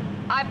 mister,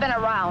 I've been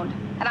around,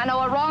 and I know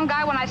a wrong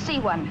guy when I see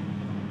one.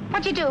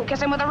 What'd you do,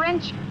 kiss him with a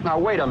wrench? Now,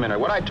 wait a minute.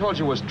 What I told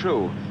you was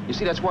true. You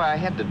see, that's why I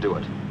had to do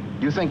it.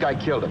 You think I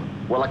killed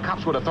him. Well, the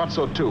cops would have thought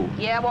so, too.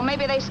 Yeah, well,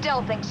 maybe they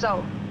still think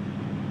so.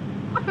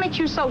 What makes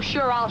you so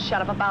sure I'll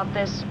shut up about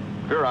this?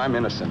 Vera, I'm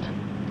innocent.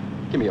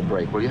 Give me a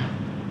break, will you?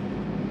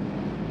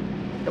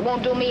 It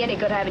won't do me any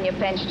good having you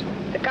pinched.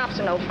 The cops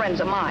are no friends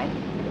of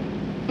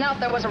mine. Now, if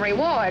there was a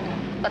reward,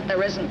 but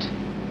there isn't.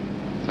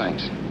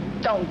 Thanks.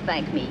 Don't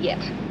thank me yet.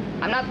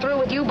 I'm not through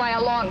with you by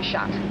a long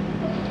shot.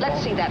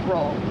 Let's see that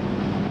roll.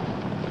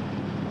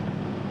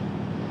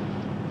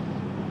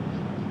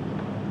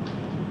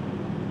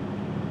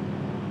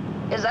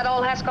 Is that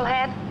all Haskell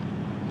had?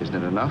 Isn't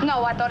it enough?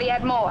 No, I thought he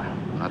had more.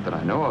 Not that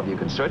I know of. You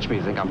can search me.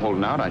 You think I'm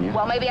holding out on you?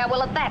 Well, maybe I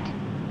will at that.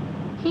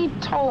 He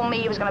told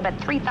me he was going to bet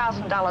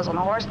 $3,000 on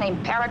a horse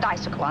named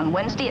Paradisical on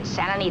Wednesday at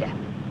Santa Anita.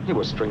 He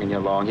was stringing you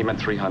along. He meant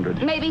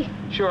 300. Maybe.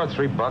 Sure,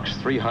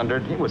 $3,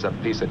 300. He was a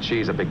piece of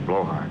cheese, a big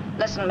blowhard.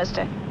 Listen,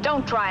 mister,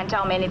 don't try and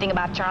tell me anything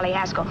about Charlie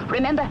Haskell.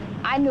 Remember,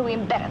 I knew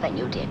him better than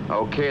you did.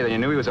 Okay, then you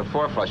knew he was a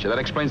four-flusher. That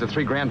explains the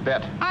 $3,000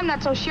 bet. I'm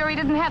not so sure he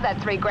didn't have that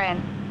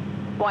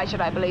 $3,000. Why should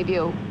I believe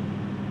you?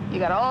 You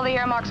got all the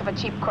earmarks of a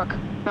cheap crook.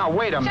 Now,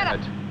 wait a minute. Shut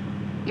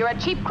up. You're a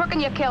cheap crook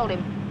and you killed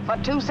him. For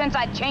 2 cents,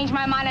 I'd change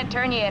my mind and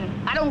turn you in.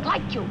 I don't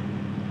like you.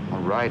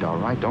 All right.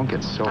 Don't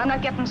get sore. I'm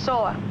not getting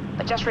sore.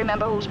 But just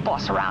remember who's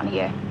boss around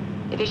here.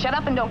 If you shut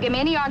up and don't give me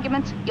any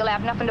arguments, you'll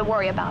have nothing to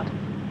worry about.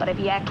 But if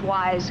you act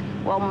wise,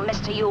 well,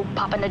 mister, you'll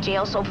pop into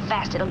jail so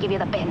fast it'll give you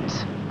the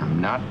bends.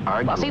 I'm not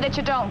arguing. Well, see that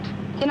you don't.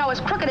 You know,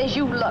 as crooked as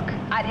you look,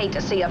 I'd hate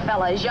to see a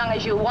fella as young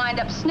as you wind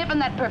up sniffing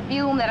that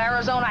perfume that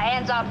Arizona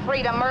hands out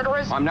free to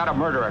murderers. I'm not a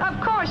murderer. Of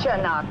course you're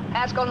not.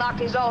 Haskell knocked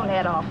his own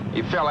head off.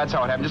 He fell, that's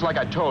how it happened, just like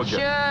I told you.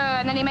 Sure,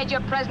 and then he made you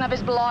a present of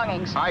his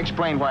belongings. I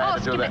explained why I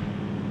had to do that.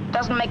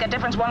 Doesn't make a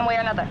difference one way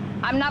or another.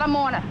 I'm not a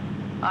mourner.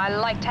 I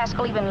liked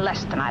Haskell even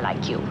less than I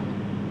like you.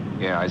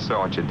 Yeah, I saw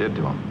what you did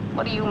to him.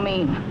 What do you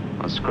mean?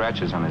 Well,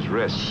 scratches on his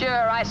wrist.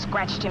 Sure, I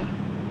scratched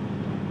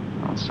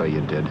him. Well, so you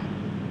did.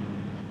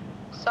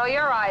 So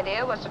your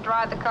idea was to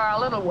drive the car a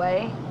little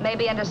way,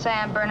 maybe into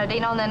San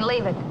Bernardino, and then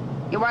leave it.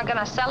 You weren't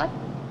gonna sell it?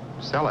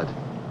 Sell it?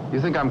 You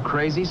think I'm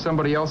crazy?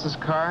 Somebody else's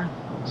car?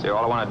 See,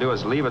 all I want to do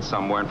is leave it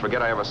somewhere and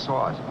forget I ever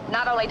saw it.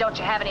 Not only don't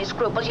you have any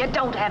scruples, you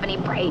don't have any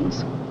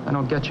brains. I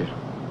don't get you.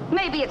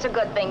 Maybe it's a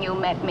good thing you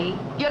met me.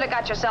 You'd have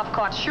got yourself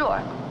caught, sure.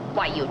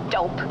 Why, you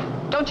dope.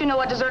 Don't you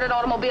know a deserted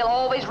automobile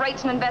always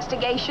rates an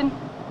investigation?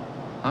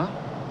 Huh?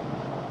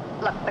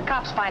 Look, the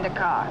cops find a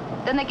car.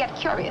 Then they get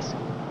curious.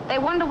 They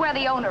wonder where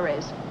the owner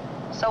is.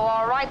 So,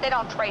 all right, they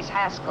don't trace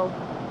Haskell.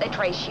 They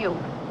trace you.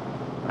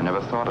 I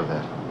never thought of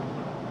that.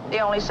 The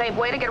only safe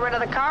way to get rid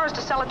of the car is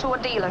to sell it to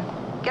a dealer.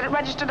 Get it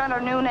registered under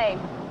a new name.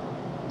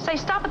 Say,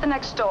 stop at the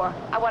next store.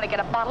 I want to get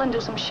a bottle and do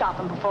some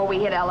shopping before we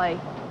hit L.A.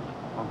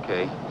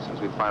 Okay. As soon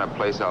as we find a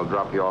place, I'll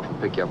drop you off and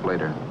pick you up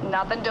later.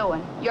 Nothing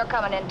doing. You're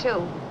coming in,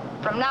 too.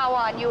 From now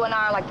on, you and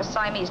I are like the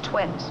Siamese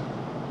twins.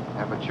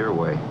 Have it your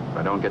way, but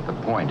I don't get the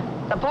point.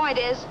 The point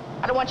is,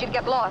 I don't want you to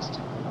get lost.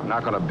 I'm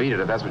not going to beat it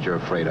if that's what you're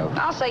afraid of.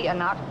 I'll say you're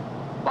not.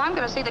 Well, I'm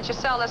going to see that you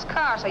sell this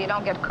car so you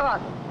don't get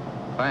caught.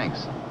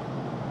 Thanks.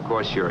 Of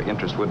course, your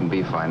interest wouldn't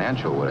be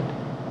financial, would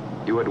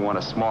it? You would want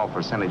a small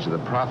percentage of the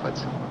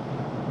profits.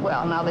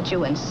 Well, now that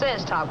you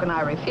insist, how can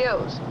I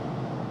refuse?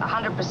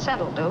 100%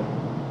 will do.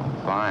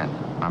 Fine.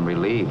 I'm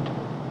relieved.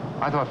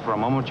 I thought for a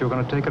moment you were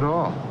going to take it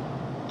all.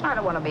 I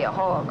don't want to be a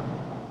hog.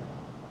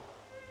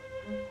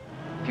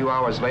 A few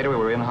hours later, we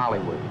were in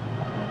Hollywood.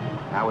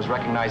 I was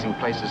recognizing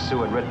places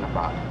Sue had written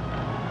about.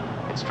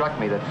 It struck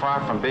me that far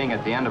from being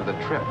at the end of the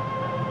trip,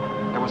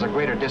 there was a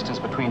greater distance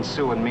between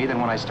Sue and me than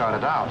when I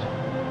started out.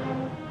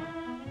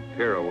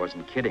 Vera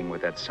wasn't kidding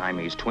with that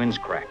Siamese twins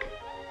crack.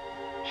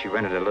 She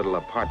rented a little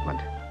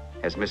apartment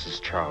as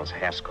Mrs. Charles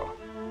Haskell.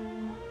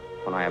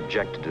 When I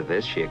objected to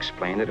this, she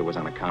explained that it was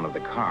on account of the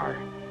car.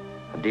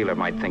 A dealer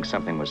might think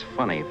something was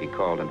funny if he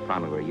called and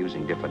found we were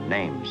using different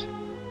names.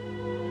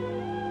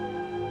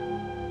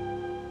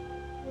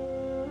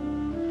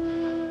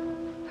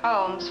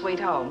 Home, sweet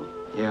home.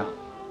 Yeah.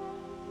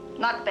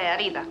 Not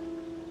bad either.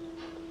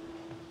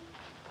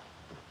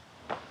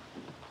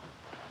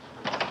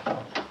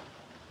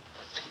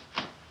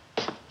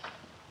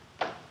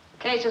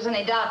 case there's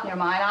any doubt in your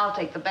mind, I'll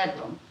take the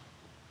bedroom.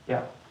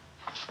 Yeah.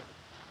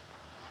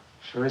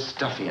 Sure is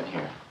stuffy in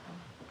here.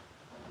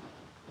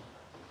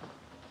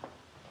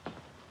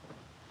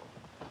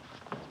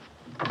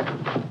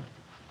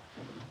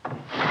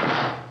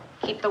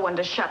 Keep the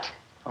window shut.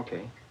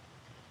 Okay.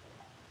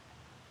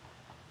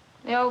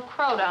 The old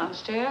crow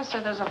downstairs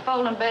said there's a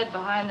folding bed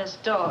behind this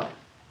door.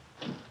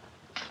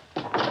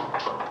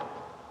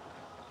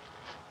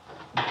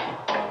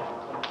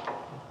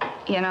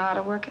 You know how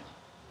to work it?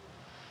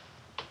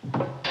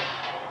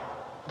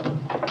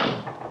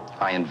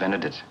 I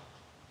invented it.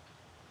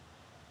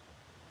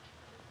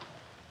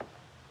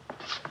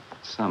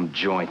 Some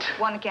joint.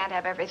 One can't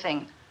have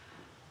everything.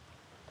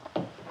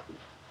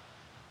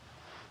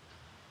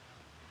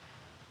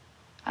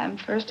 I'm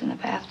first in the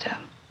bathtub.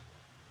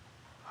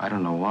 I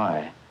don't know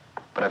why,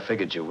 but I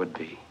figured you would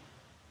be.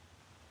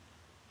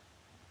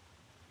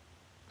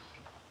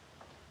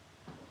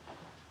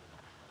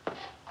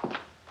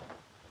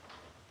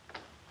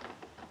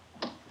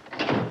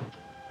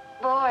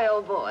 Boy,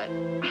 oh boy.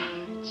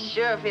 It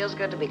sure feels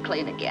good to be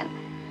clean again.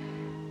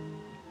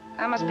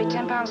 I must be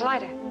 10 pounds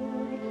lighter.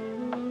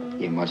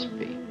 You must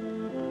be.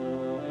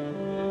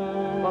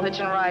 Well,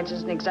 hitching rides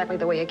isn't exactly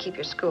the way you keep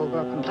your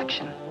schoolgirl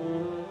complexion.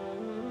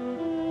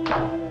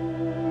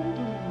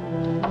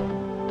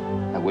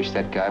 I wish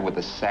that guy with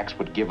the sax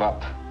would give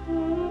up.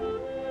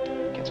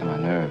 Gets on my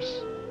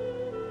nerves.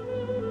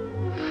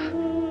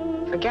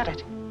 Forget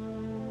it.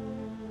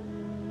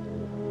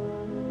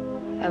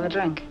 Have a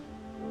drink.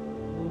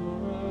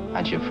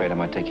 Aren't you afraid I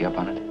might take you up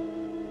on it?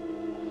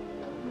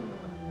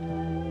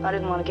 If I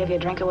didn't want to give you a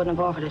drink, I wouldn't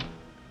have offered it.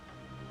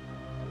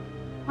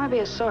 Why be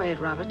a sorehead,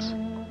 Roberts?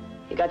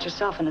 You got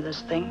yourself into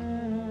this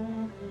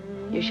thing.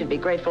 You should be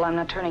grateful I'm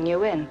not turning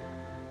you in.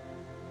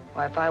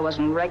 Why, if I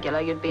wasn't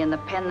regular, you'd be in the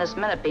pen this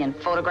minute, being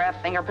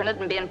photographed, fingerprinted,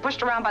 and being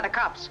pushed around by the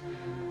cops.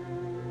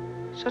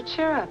 So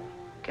cheer up.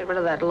 Get rid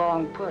of that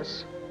long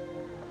puss.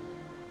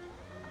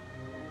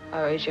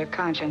 Or is your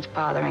conscience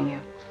bothering you?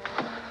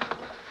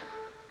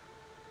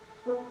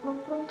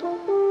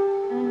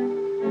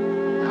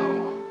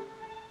 No.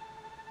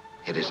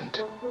 It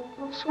isn't.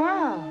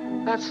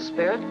 Swell. That's the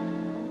spirit.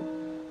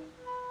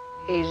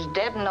 He's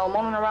dead and no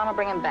moaning around will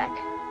bring him back.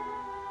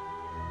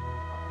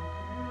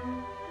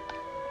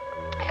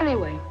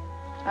 Anyway,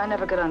 I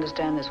never could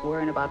understand this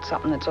worrying about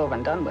something that's over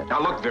and done with. Now,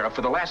 look, Vera,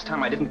 for the last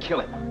time, I didn't kill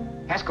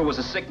him. Haskell was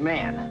a sick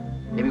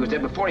man. Maybe he was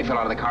dead before he fell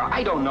out of the car.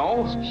 I don't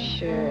know.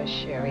 Sure.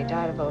 He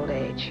died of old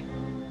age.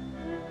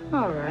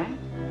 All right.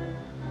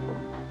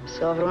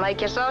 So if it'll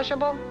make you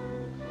sociable,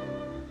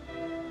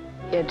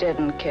 you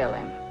didn't kill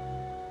him.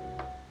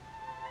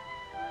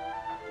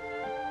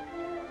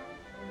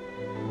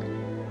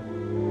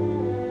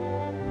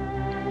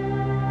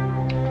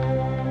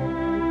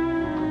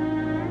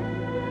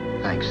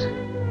 Thanks.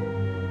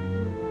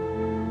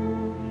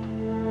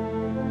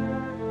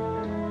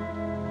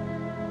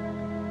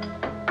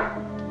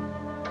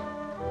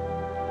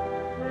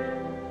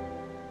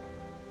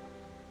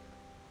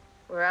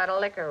 We're out of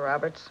liquor,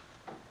 Roberts.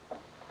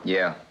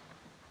 Yeah.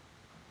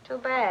 Too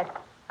bad.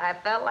 I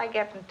felt like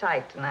getting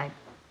tight tonight.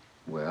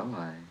 Well,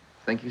 I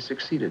think you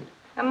succeeded.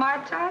 Am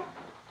I tight?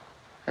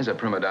 As a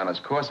prima donna's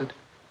corset.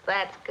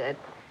 That's good.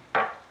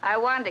 I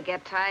wanted to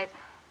get tight.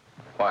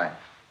 Why?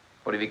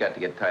 What have you got to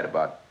get tight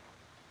about?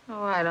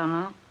 Oh, I don't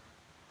know.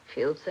 A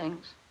few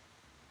things.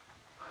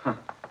 Huh.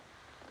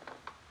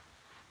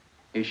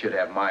 You should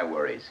have my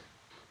worries.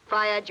 If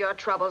I had your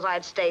troubles,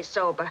 I'd stay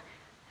sober.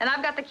 And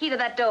I've got the key to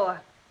that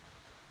door.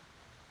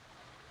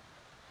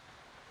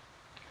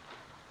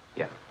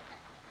 Yeah.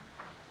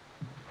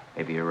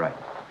 Maybe you're right.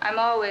 I'm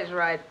always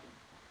right.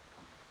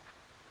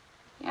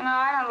 You know,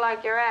 I don't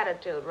like your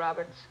attitude,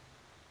 Roberts.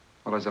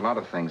 Well, there's a lot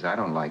of things I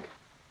don't like.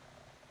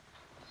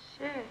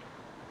 Sure.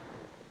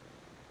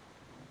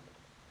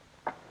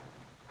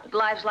 But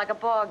life's like a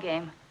ball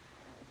game.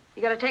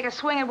 You gotta take a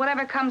swing at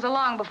whatever comes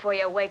along before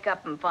you wake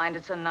up and find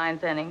it's the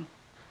 9th inning.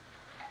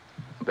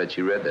 I bet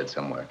you read that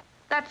somewhere.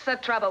 That's the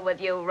trouble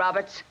with you,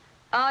 Roberts.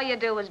 All you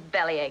do is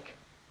bellyache.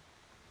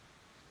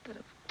 But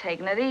I've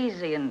taken it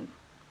easy and,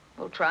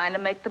 well, trying to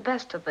make the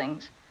best of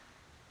things.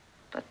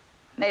 But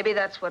maybe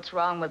that's what's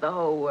wrong with the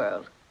whole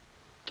world.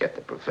 Get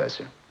the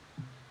professor.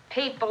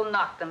 People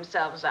knock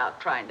themselves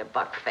out trying to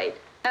buck fate.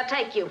 Now,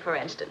 take you, for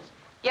instance.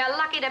 You're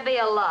lucky to be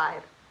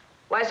alive.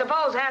 Why,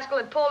 suppose Haskell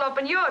had pulled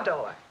open your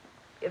door.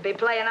 You'd be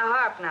playing a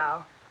harp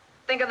now.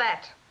 Think of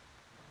that.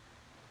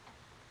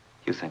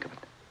 You think of it.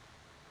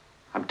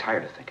 I'm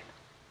tired of thinking.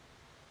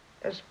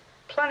 There's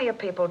plenty of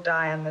people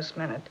dying this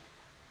minute.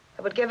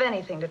 I would give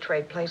anything to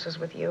trade places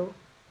with you.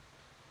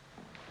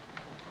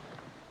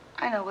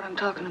 I know what I'm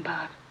talking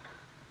about.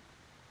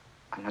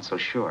 I'm not so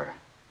sure.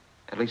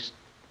 At least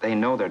they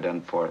know they're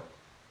done for.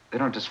 They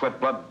don't have to sweat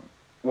blood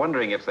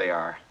wondering if they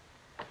are.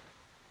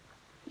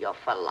 Your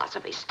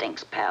philosophy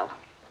stinks, pal.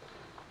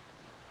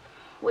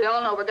 We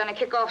all know we're gonna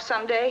kick off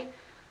someday.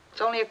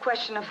 It's only a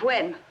question of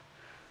when.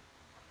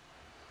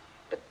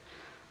 But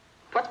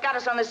what's got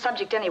us on this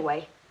subject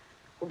anyway?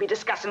 We'll be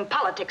discussing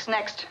politics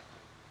next.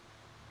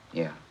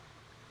 Yeah.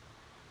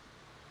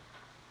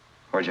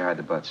 Where'd you hide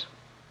the butts?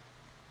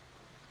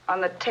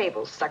 On the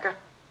table, sucker.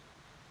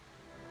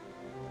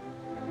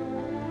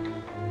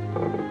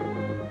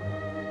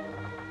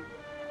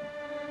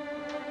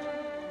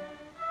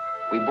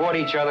 We bored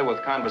each other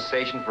with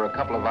conversation for a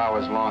couple of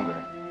hours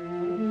longer.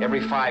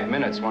 Every 5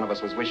 minutes, one of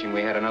us was wishing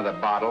we had another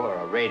bottle or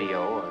a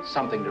radio or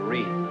something to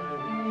read.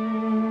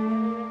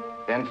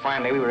 Then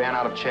finally, we ran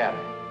out of chatter.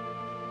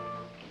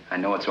 I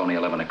know it's only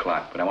 11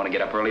 o'clock, but I want to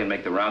get up early and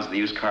make the rounds of the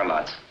used car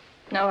lots.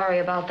 No hurry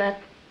about that.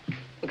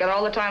 We got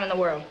all the time in the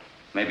world.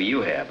 Maybe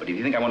you have, but if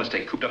you think I want to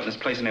stay cooped up in this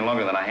place any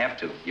longer than I have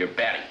to, you're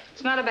batty.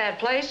 It's not a bad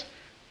place.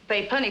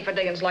 Pay plenty for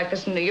diggings like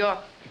this in New York.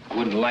 I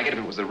wouldn't like it if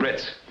it was the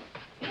Ritz.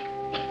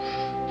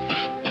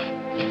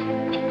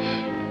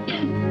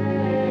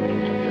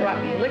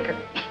 Rotten liquor.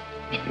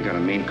 You got a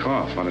mean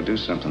cough. Want to do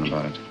something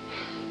about it.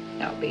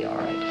 I'll be all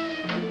right.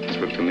 That's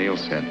what Camille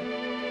said.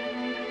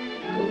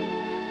 Who?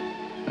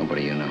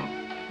 Nobody you know.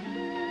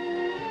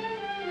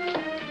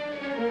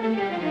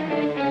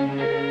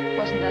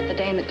 Wasn't that the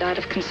dame that died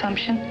of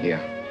consumption? Yeah.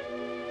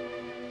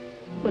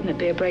 Wouldn't it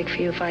be a break for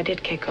you if I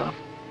did kick off?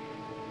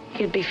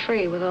 You'd be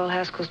free with all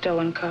Haskell's dough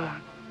and car.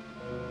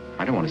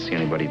 I don't want to see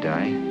anybody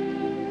die.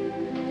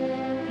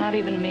 Not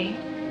even me.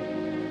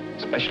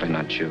 Especially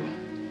not you.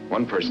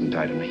 One person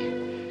died of me.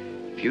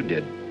 If you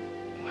did,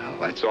 well,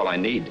 that's all I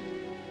need.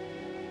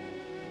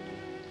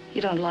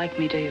 You don't like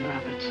me, do you,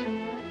 Roberts?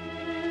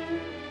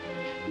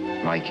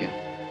 Like you.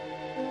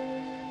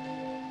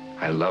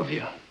 I love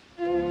you.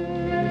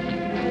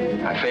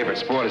 My favorite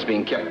sport is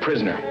being kept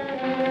prisoner.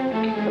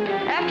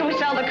 After we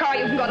sell the car,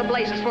 you can go to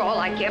blazes for all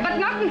I care, but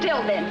not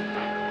until then.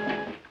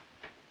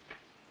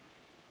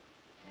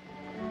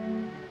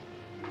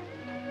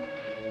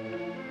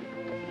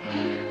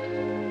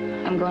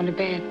 I'm going to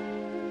bed.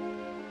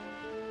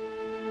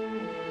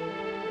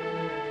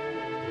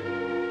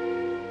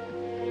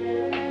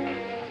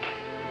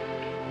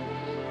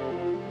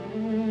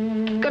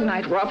 Good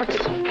night, Roberts.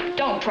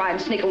 Don't try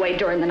and sneak away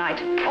during the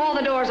night. All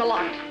the doors are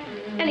locked.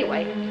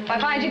 Anyway, if I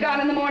find you gone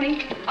in the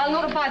morning, I'll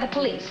notify the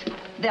police.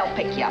 They'll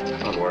pick you up.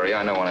 Don't worry,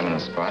 I know when I'm in a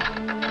spot.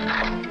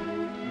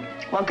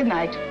 Well, good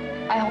night.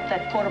 I hope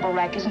that portable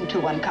rack isn't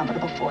too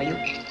uncomfortable for you.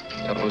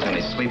 Don't lose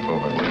any sleep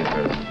over it, will you,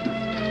 Bertha?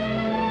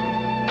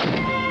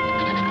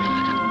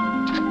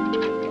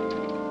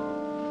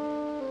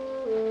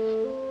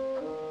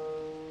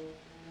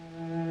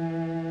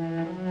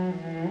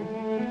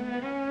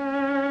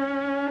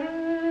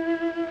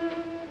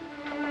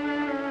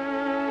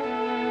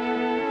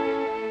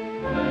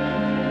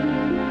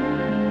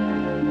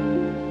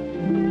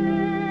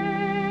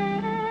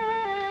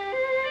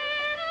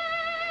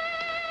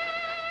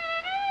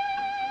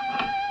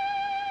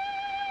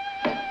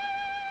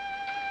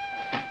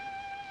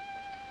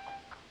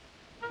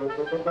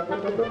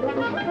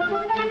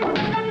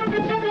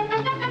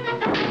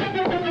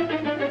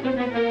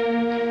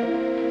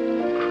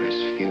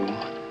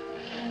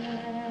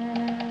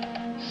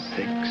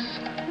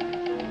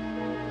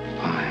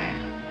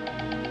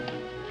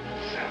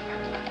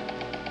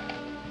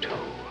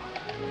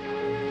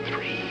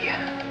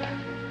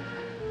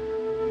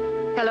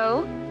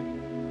 Hello?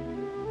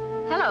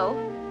 Hello?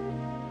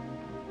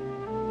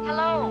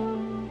 Hello?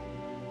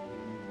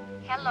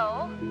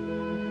 Hello?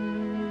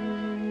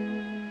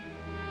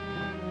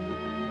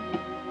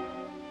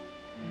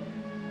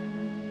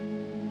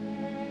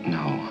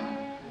 No.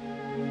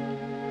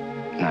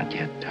 Not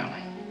yet,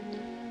 darling.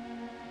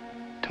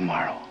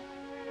 Tomorrow.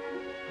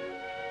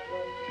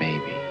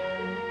 Maybe.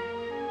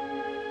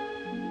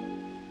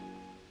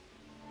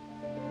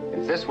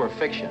 If this were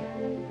fiction,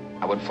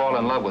 I would fall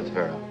in love with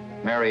Vera,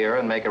 marry her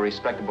and make a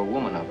respectable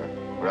woman of her,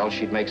 or else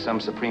she'd make some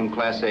supreme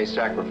Class A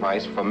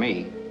sacrifice for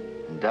me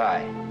and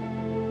die.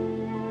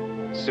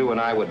 Sue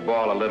and I would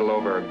bawl a little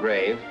over her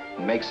grave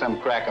and make some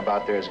crack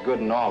about there's good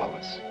in all of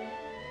us.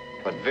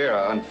 But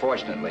Vera,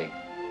 unfortunately,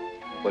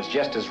 was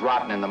just as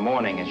rotten in the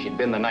morning as she'd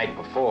been the night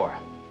before.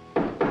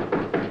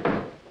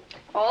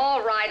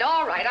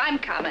 All right, I'm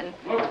coming.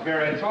 Look,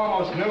 Vera, it's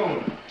almost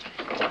noon.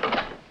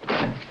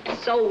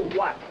 So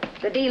what?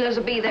 The dealers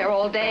will be there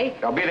all day.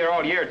 They'll be there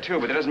all year, too,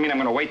 but that doesn't mean I'm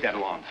going to wait that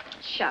long.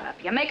 Shut up.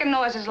 You're making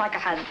noises like a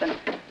husband.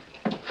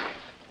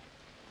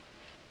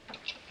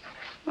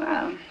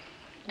 Well,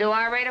 do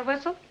I rate a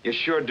whistle? You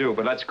sure do,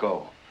 but let's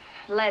go.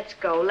 Let's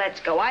go, let's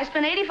go. I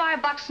spent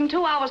 $85 in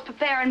 2 hours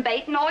preparing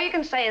bait, and all you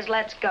can say is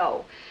let's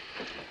go.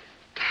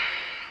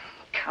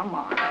 Come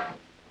on.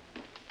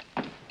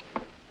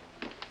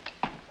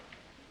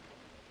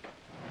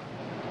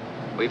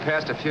 We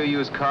passed a few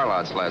used car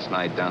lots last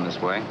night down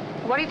this way.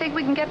 What do you think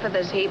we can get for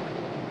this heap?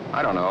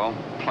 I don't know.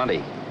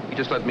 Plenty. You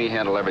just let me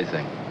handle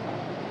everything.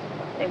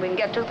 Think we can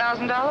get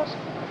 $2,000?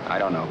 I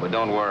don't know, but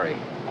don't worry.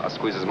 I'll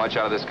squeeze as much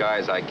out of this guy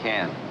as I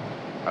can.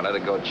 If I let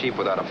it go cheap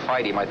without a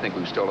fight, he might think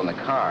we've stolen the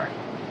car.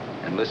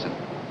 And listen,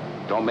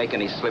 don't make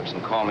any slips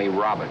and call me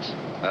Roberts.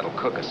 That'll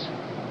cook us.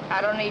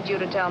 I don't need you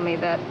to tell me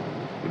that.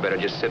 You better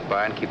just sit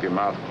by and keep your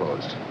mouth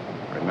closed.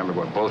 Remember,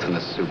 we're both in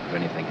the soup if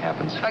anything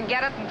happens.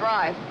 Forget it and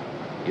drive.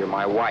 You're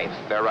my wife,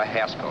 Vera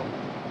Haskell.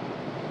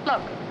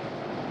 Look,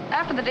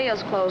 After the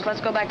deal's closed,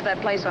 let's go back to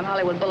that place on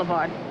Hollywood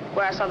Boulevard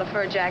where I saw the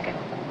fur jacket.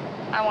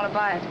 I want to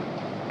buy it.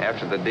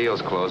 After the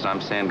deal's closed,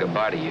 I'm saying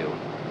goodbye to you.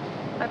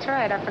 That's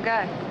right, I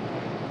forgot.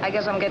 I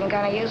guess I'm getting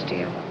kind of used to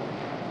you.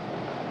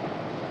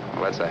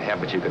 Well, that's a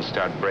habit you can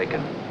start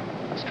breaking.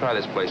 Let's try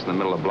this place in the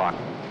middle of the block.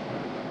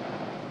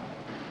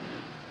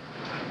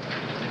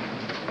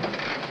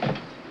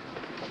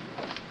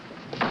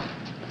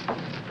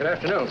 Good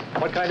afternoon.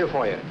 What can I do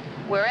for you?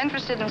 We're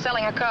interested in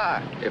selling a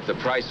car. If the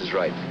price is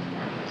right.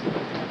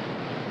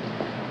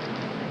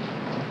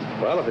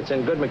 Well, if it's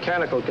in good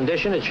mechanical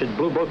condition, it should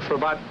blue book for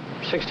about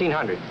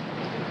 $1,600.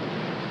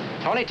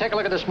 Tony, take a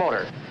look at this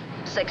motor.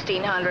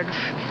 $1,600.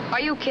 Are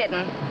you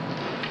kidding?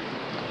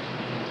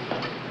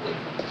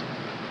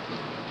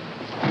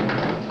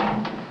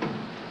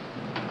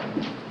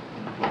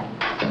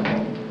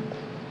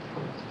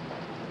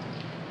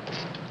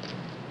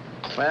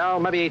 Well,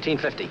 maybe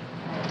 $1,850.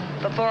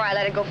 Before I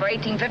let it go for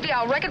 $1,850,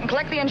 I'll wreck it and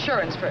collect the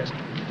insurance first.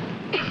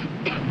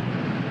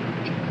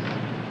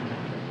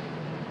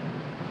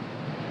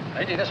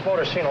 Lady, this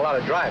motor's seen a lot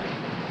of driving.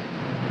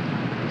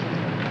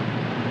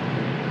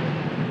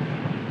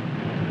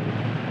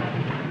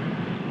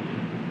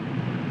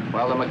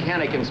 While the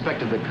mechanic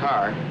inspected the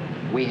car,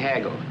 we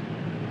haggled.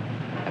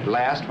 At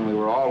last, when we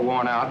were all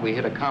worn out, we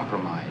hit a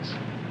compromise.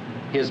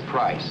 His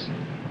price.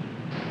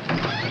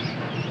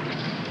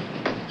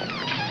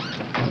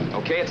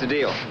 Okay, it's a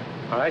deal.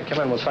 All right, come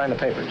in, we'll sign the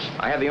papers.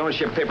 I have the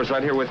ownership papers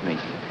right here with me.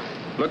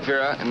 Look,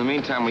 Vera, in the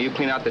meantime, will you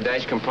clean out the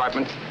dash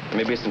compartment? There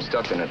may be some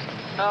stuff in it.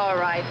 All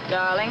right,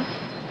 darling.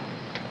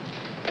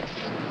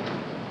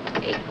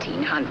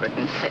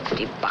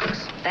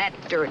 $1,850. That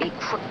dirty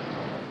crook.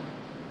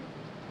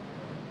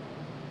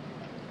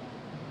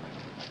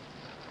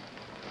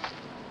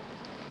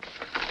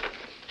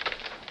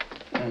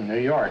 In New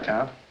York,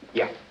 huh?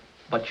 Yeah.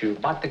 But you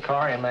bought the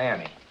car in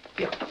Miami?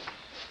 Yeah.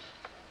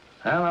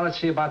 Well, now let's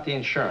see about the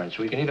insurance.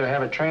 We can either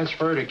have it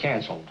transferred or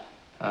canceled.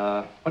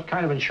 What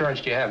kind of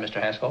insurance do you have,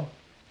 Mr. Haskell?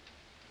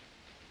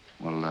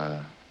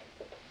 Well,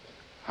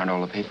 aren't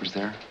all the papers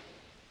there?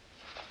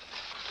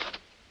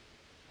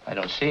 I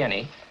don't see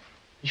any.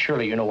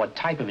 Surely you know what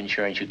type of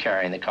insurance you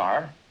carry in the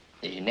car.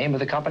 The name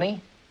of the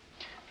company?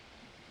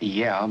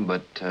 Yeah,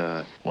 but,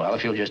 Well,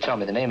 if you'll just tell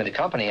me the name of the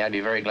company, I'd be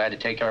very glad to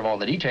take care of all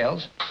the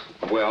details.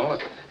 Well...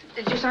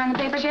 Did you sign the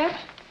papers yet?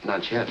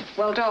 Not yet.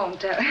 Well,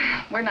 don't.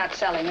 We're not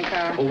selling the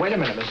car. Well, wait a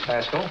minute, Miss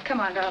Haskell. Come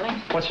on,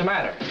 darling. What's the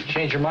matter? You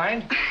changed your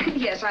mind?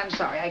 Yes, I'm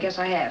sorry. I guess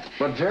I have.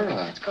 But, Vera...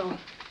 Let's go.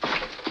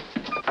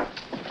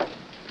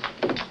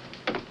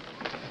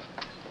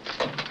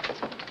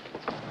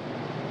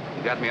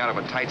 You got me out of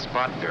a tight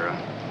spot, Vera.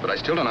 But I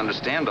still don't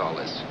understand all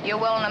this. You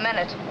will in a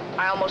minute.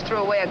 I almost threw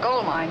away a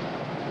gold mine.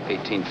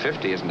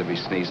 $1,850 isn't to be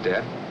sneezed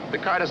at. The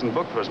car doesn't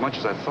book for as much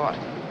as I thought.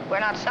 We're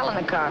not selling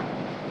the car.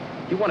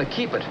 You want to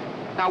keep it.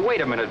 Now,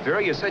 wait a minute,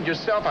 Vera. You said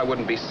yourself I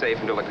wouldn't be safe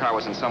until the car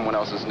was in someone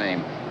else's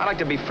name. I'd like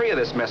to be free of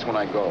this mess when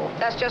I go.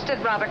 That's just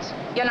it, Roberts.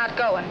 You're not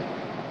going.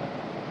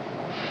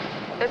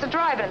 There's a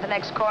drive-in at the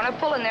next corner.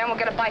 Pull in there and we'll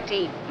get a bite to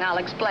eat. And I'll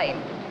explain.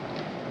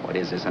 What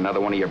is this,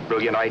 another one of your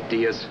brilliant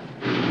ideas?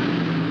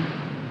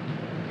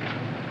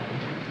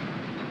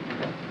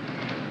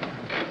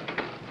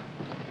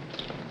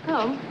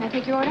 Oh, may I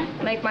take your order?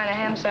 Make mine a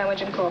ham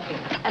sandwich and coffee.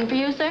 And for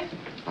you, sir?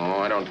 Oh,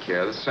 I don't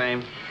care. The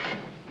same.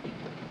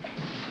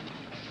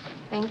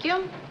 Thank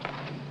you.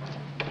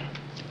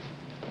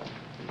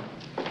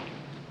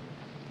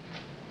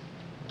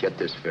 Get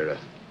this, Vera.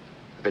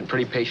 I've been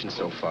pretty patient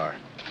so far.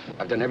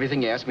 I've done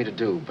everything you asked me to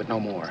do, but no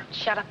more.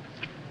 Shut up.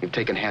 You've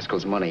taken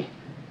Haskell's money.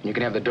 And you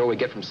can have the dough we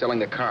get from selling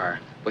the car,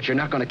 but you're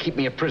not going to keep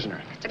me a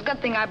prisoner. It's a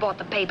good thing I bought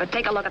the paper.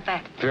 Take a look at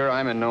that. Vera,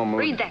 I'm in no mood.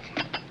 Read that.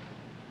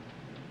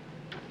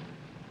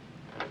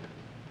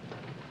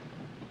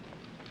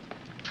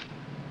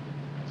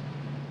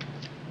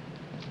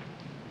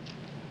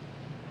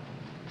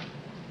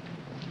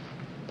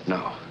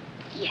 No.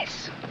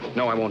 Yes.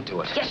 No, I won't do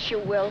it. Yes, you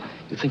will.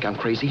 You think I'm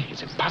crazy?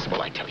 It's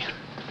impossible, I tell you.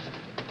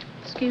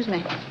 Excuse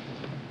me.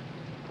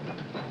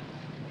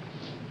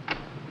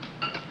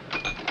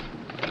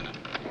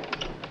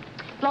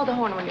 Blow the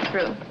horn when you're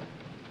through.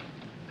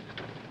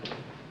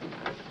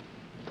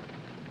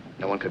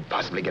 No one could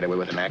possibly get away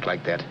with an act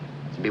like that.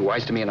 It'd be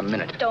wise to me in a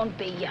minute. Don't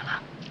be yellow.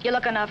 You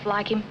look enough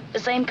like him. The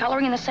same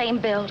coloring and the same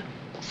build.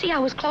 See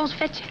how his clothes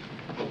fit you?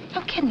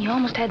 No kidding, you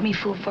almost had me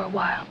fooled for a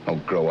while. Oh,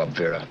 grow up,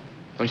 Vera.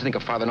 Don't you think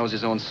a father knows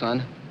his own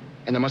son?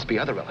 And there must be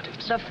other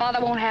relatives. The father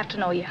won't have to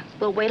know you.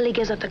 We'll wait till he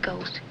gives up the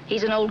ghost.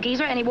 He's an old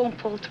geezer and he won't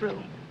pull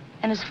through.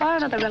 And as far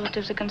as other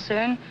relatives are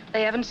concerned,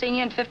 they haven't seen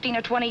you in 15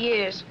 or 20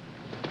 years.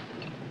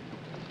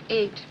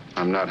 Eat.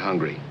 I'm not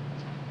hungry.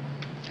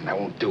 And I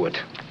won't do it.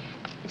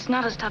 It's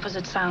not as tough as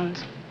it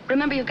sounds.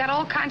 Remember, you've got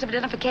all kinds of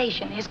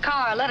identification. His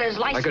car, letters,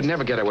 license. I could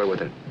never get away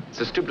with it. It's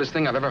the stupidest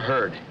thing I've ever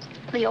heard.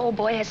 The old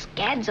boy has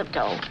scads of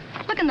dough.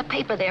 Look in the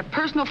paper there.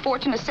 Personal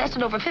fortune assessed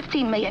at over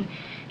 $15 million.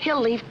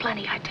 He'll leave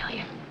plenty, I tell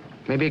you.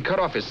 Maybe he cut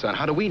off his son.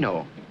 How do we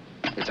know?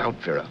 It's out,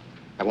 Vera.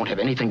 I won't have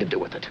anything to do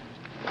with it.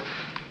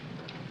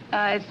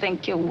 I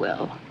think you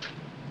will.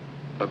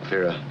 Look,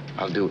 Vera,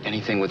 I'll do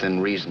anything within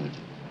reason,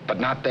 but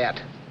not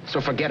that. So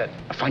forget it.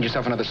 Find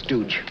yourself another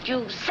stooge.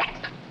 You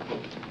sap.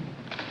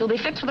 You'll be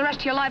fixed for the rest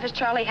of your life as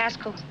Charlie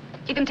Haskell.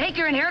 You can take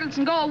your inheritance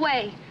and go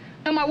away.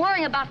 No more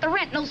worrying about the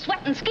rent, no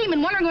sweating,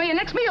 scheming, wondering where your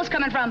next meal's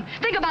coming from.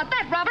 Think about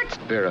that, Roberts.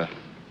 Vera,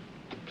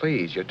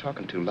 please, you're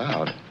talking too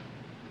loud.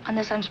 On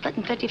this, I'm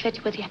splitting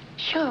 50-50 with you.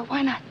 Sure,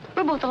 why not?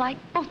 We're both alike,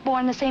 both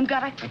born in the same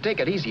gutter. Now, take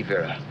it easy,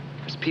 Vera.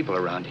 There's people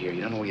around here.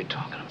 You don't know what you're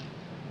talking about.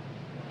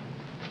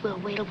 We'll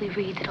wait till we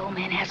read that old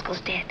man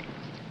Haskell's dead.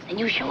 Then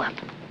you show up.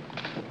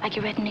 Like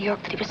you read in New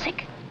York that he was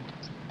sick.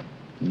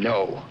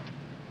 No.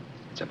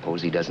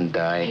 Suppose he doesn't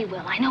die. He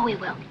will. I know he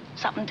will.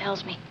 Something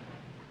tells me.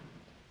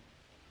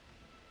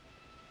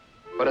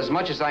 But as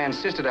much as I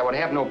insisted I would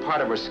have no part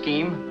of her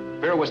scheme,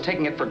 Vera was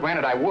taking it for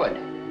granted I would.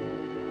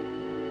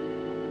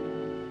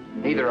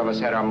 Neither of us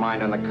had our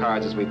mind on the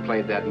cards as we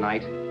played that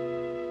night.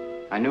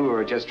 I knew we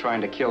were just trying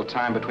to kill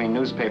time between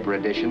newspaper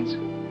editions.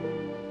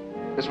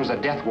 This was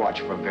a death watch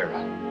for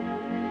Vera.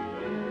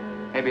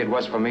 Maybe it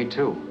was for me,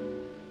 too.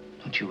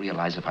 Don't you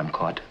realize if I'm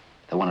caught,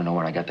 they'll want to know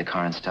where I got the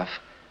car and stuff,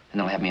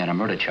 and they'll have me on a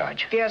murder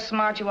charge. If you're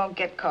smart, you won't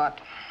get caught.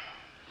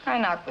 I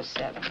knocked with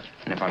 7.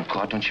 And if I'm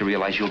caught, don't you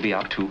realize you'll be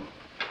out, too?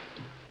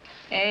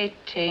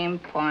 18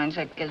 points.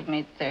 That gives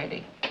me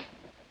 30.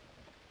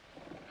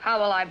 How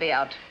will I be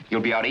out?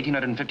 You'll be out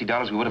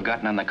 $1,850 we would have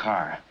gotten on the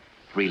car.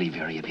 Really,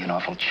 Vera, you'd be an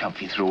awful chump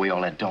if you threw away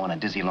all that dough on a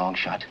dizzy long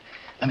shot.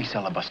 Let me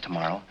sell the bus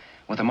tomorrow.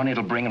 With the money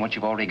it'll bring and what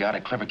you've already got,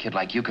 a clever kid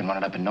like you can run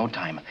it up in no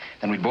time.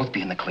 Then we'd both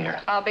be in the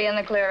clear. I'll be in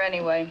the clear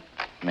anyway.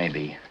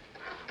 Maybe.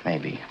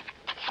 Maybe.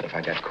 But if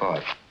I got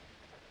caught,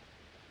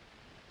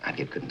 I'd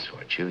get good and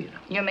sore at you, you know.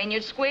 You mean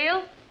you'd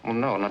squeal? Well,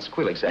 no, not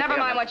squeal exactly. Never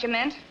mind what you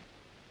meant.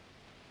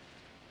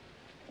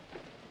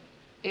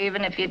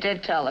 Even if you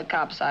did tell the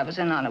cops I was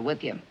in on it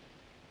with you,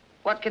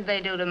 what could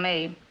they do to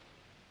me?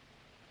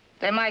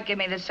 They might give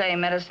me the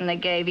same medicine they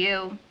gave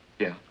you.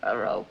 Yeah. A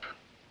rope.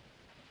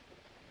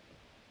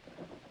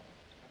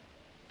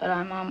 But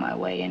I'm on my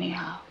way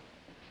anyhow.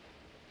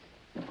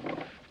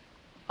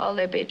 All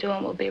they'll be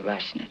doing will be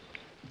rushing it.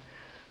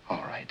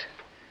 All right.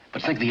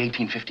 But think of the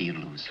 $1,850 you'd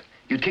lose.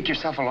 You'd kick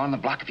yourself along the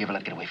block if you ever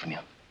let it get away from you.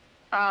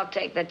 I'll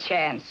take the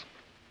chance.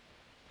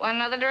 Want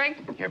another drink?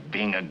 You're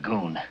being a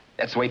goon.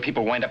 That's the way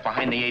people wind up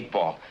behind the 8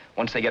 ball.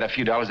 Once they get a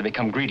few dollars, they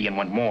become greedy and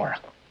want more.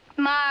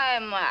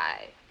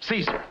 My.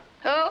 Caesar.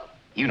 Who?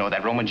 You know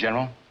that Roman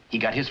general? He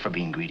got his for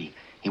being greedy.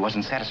 He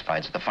wasn't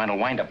satisfied, so the final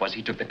wind-up was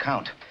he took the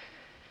count.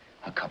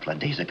 A couple of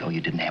days ago,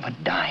 you didn't have a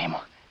dime.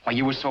 Why,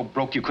 you were so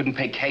broke you couldn't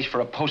pay cash for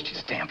a postage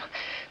stamp.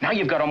 Now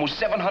you've got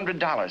almost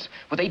 $700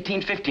 with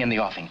 $1,850 in the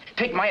offing.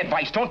 Take my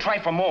advice. Don't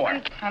try for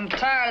more. I'm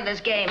tired of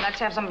this game. Let's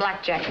have some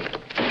blackjack.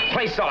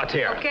 Play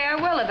solitaire. Okay, I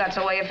will if that's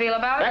the way you feel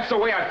about it. That's the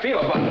way I feel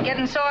about it.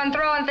 Getting sore and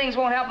throwing things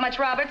won't help much,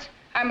 Roberts.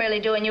 I'm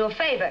really doing you a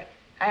favor.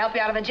 I help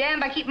you out of a jam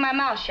by keeping my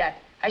mouth shut.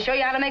 I show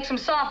you how to make some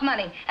soft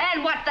money.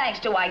 And what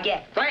thanks do I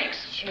get? Thanks.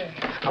 Sure.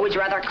 Or would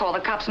you rather call the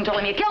cops and told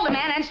him you killed a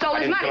man and stole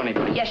his money? I didn't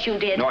kill anybody. Yes, you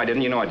did. No, I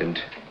didn't. You know I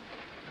didn't.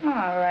 All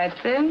right,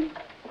 then.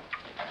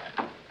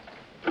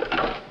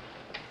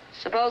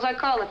 Suppose I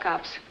call the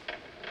cops.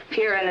 If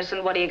you're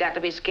innocent, what do you got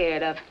to be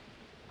scared of?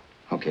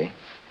 Okay.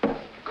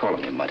 Call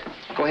them, you mutt.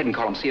 Go ahead and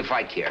call them. See if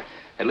I care.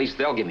 At least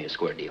they'll give me a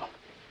square deal.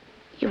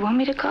 You want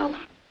me to call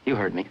them? You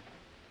heard me.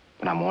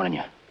 But I'm warning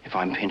you. If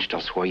I'm pinched,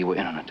 I'll swear you were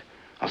in on it.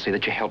 I'll say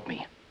that you helped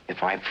me.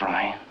 If I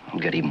try, I'll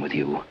get even with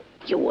you.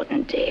 You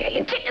wouldn't dare.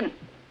 You didn't.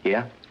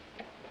 Yeah?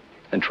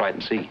 Then try it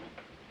and see.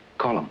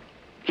 Call them.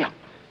 Yeah.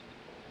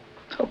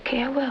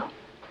 Okay, I will.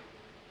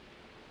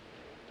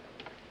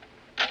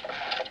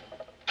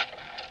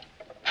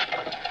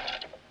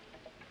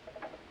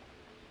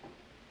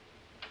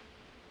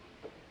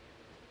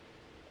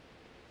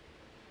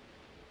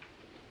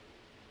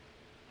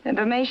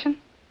 Information?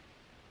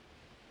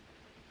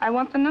 I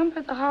want the number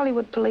at the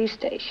Hollywood police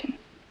station.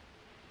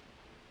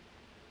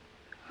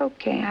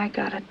 Okay, I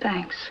got it.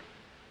 Thanks.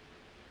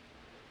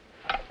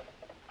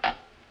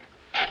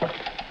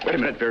 Wait a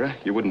minute, Vera.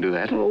 You wouldn't do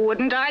that. Well,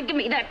 wouldn't I? Give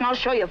me that and I'll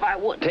show you if I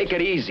would. Take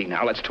it easy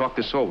now. Let's talk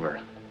this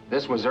over.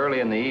 This was early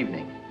in the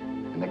evening,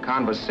 and the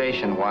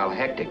conversation, while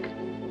hectic,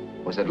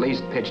 was at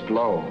least pitched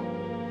low.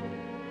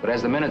 But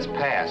as the minutes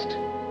passed,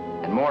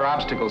 and more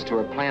obstacles to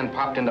her plan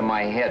popped into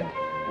my head,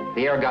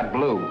 the air got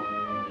blue.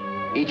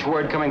 Each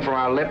word coming from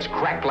our lips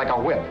cracked like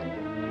a whip.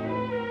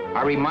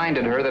 I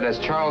reminded her that as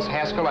Charles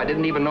Haskell, I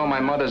didn't even know my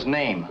mother's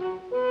name,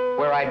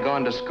 where I'd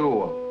gone to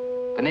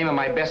school, the name of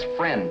my best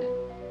friend,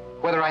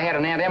 whether I had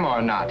an Aunt Emma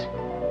or not,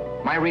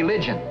 my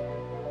religion,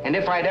 and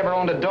if I'd ever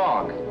owned a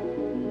dog.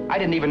 I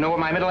didn't even know what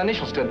my middle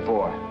initial stood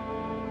for.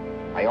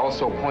 I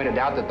also pointed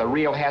out that the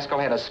real Haskell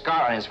had a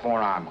scar on his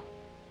forearm.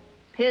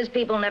 His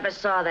people never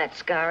saw that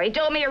scar. He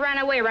told me he ran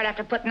away right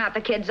after putting out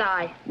the kid's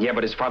eye. Yeah,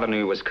 but his father knew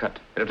he was cut.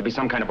 It'd have to be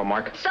some kind of a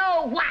mark.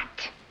 So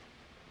what?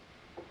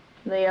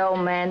 The old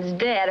man's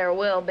dead, or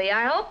will be.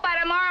 I hope by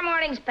tomorrow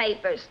morning's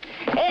papers.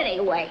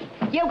 Anyway,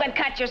 you could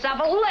cut yourself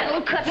a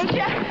little, couldn't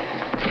you?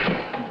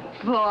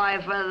 Boy,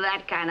 for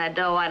that kind of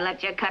dough, I'd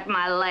let you cut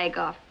my leg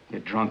off.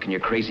 You're drunk and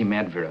you're crazy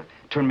mad, Vera.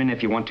 Turn me in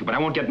if you want to, but I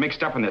won't get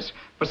mixed up in this.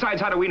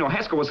 Besides, how do we know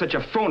Haskell was such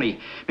a phony?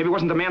 Maybe he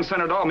wasn't the man's son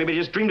at all. Maybe he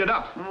just dreamed it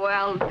up.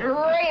 Well,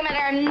 dream it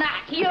or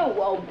not, you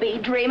won't be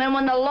dreaming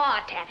when the law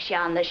taps you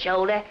on the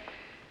shoulder.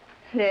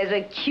 There's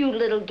a cute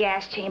little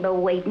gas chamber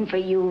waiting for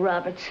you,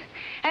 Roberts.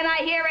 And I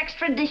hear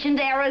extradition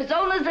to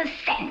Arizona's a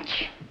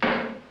cinch.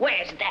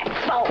 Where's that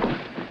phone?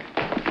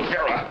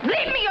 Vera!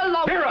 Leave me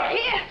alone, Vera!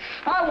 Here!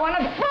 I want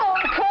a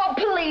phone. Call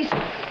police.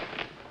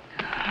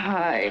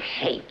 I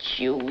hate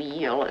you,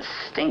 yellow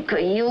stinker.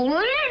 You leave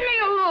me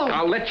alone.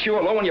 I'll let you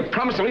alone when you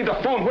promise to leave the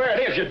phone where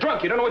it is. You're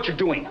drunk. You don't know what you're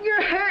doing.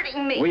 You're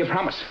hurting me. Will you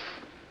promise?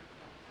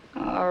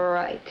 All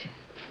right.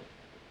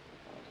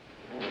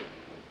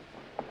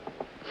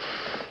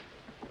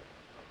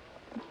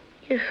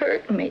 You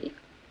hurt me.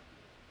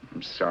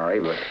 I'm sorry,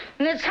 but...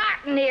 And it's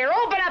hot in here.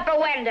 Open up the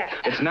window.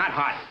 It's not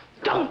hot.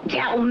 Don't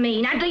tell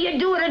me. Now, do you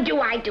do it or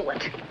do I do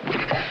it?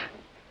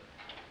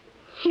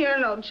 You're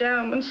no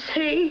gentleman,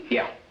 see?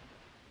 Yeah.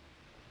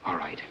 All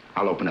right.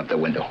 I'll open up the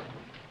window.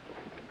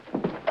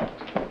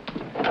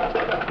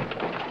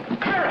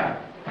 Vera!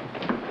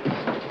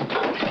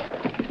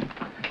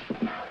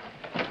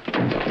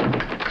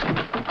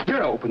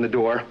 Vera, open the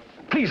door.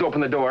 Please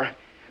open the door.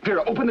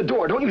 Vera, open the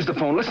door. Don't use the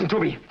phone. Listen to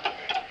me.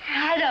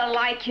 I don't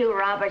like you,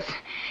 Roberts.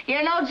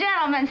 You're no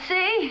gentleman,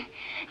 see?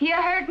 You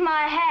hurt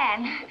my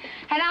hand,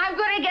 and I'm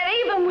going to get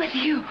even with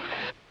you.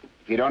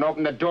 If you don't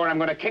open the door, I'm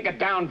going to kick it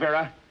down,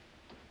 Vera.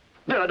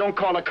 Vera, don't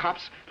call the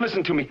cops.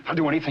 Listen to me. I'll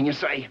do anything you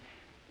say.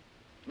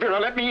 Vera,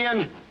 let me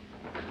in.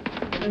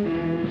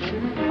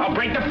 I'll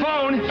break the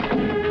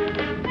phone.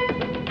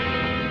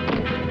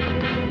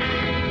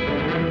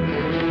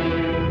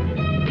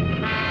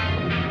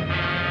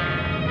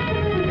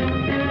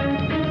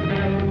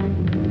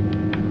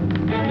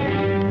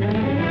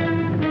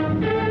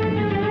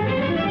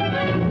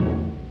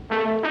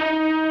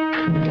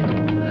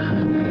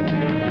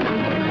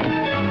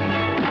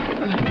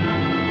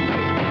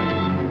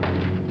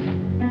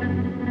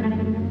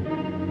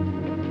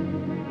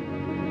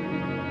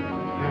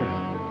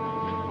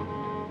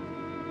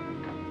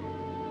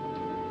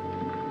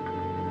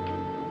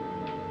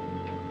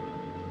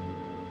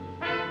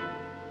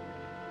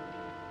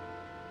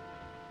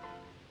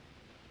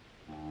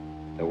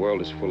 The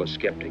world is full of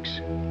skeptics.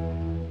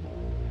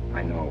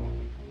 I know.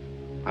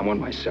 I'm one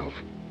myself.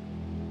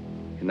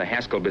 In the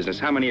Haskell business,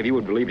 how many of you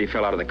would believe he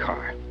fell out of the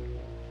car?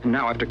 And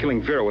now, after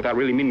killing Vera without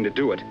really meaning to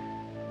do it,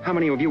 how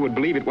many of you would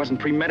believe it wasn't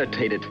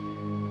premeditated?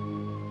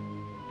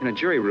 In a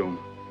jury room,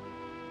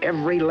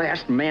 every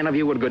last man of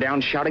you would go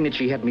down shouting that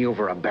she had me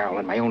over a barrel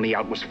and my only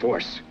out was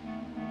force.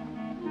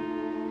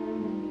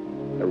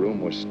 The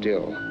room was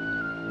still.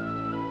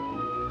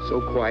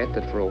 So quiet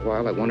that for a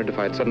while I wondered if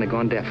I had suddenly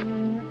gone deaf.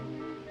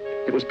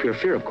 It was pure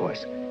fear, of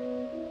course.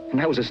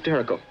 And I was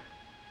hysterical.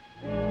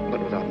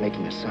 But without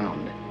making a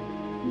sound.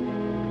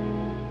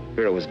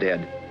 Vera was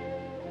dead.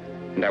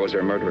 And I was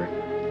her murderer.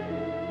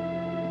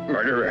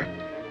 Murderer.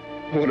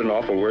 What an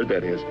awful word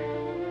that is.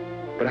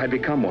 But I'd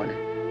become one.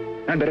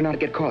 I'd better not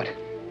get caught.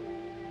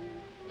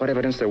 What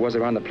evidence there was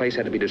around the place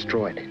had to be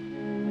destroyed.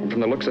 And from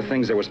the looks of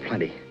things, there was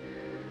plenty.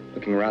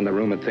 Looking around the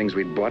room at things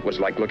we'd bought was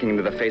like looking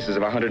into the faces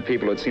of 100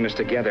 people who'd seen us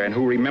together and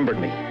who remembered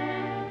me.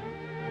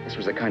 This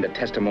was the kind of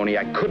testimony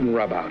I couldn't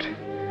rub out.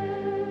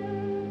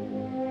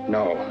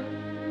 No.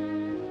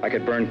 I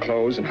could burn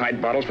clothes and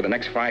hide bottles for the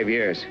next 5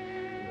 years.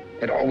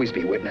 There'd always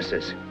be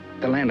witnesses.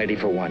 The landlady,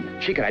 for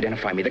one. She could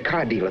identify me. The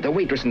car dealer, the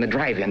waitress in the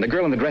drive-in, the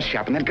girl in the dress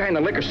shop, and that guy in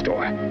the liquor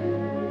store.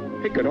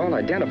 They could all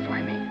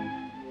identify me.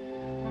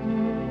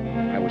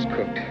 I was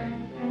cooked.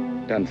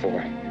 Done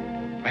for.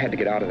 I had to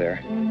get out of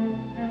there.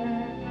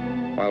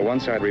 While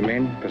once I'd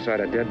remained beside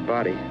a dead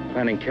body,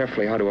 planning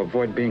carefully how to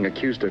avoid being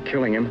accused of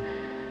killing him,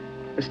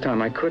 this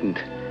time I couldn't.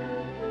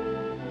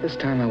 This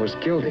time I was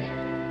guilty.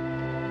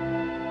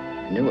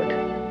 I knew it.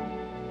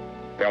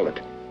 Felt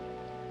it.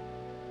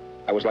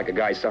 I was like a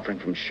guy suffering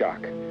from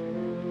shock.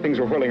 Things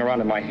were whirling around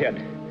in my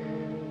head.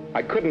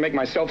 I couldn't make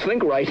myself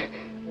think right.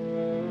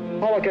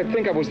 All I could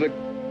think of was the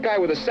guy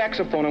with the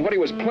saxophone and what he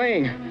was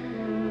playing.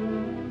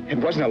 It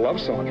wasn't a love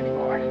song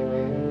anymore.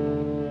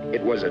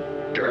 It was a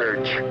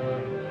dirge.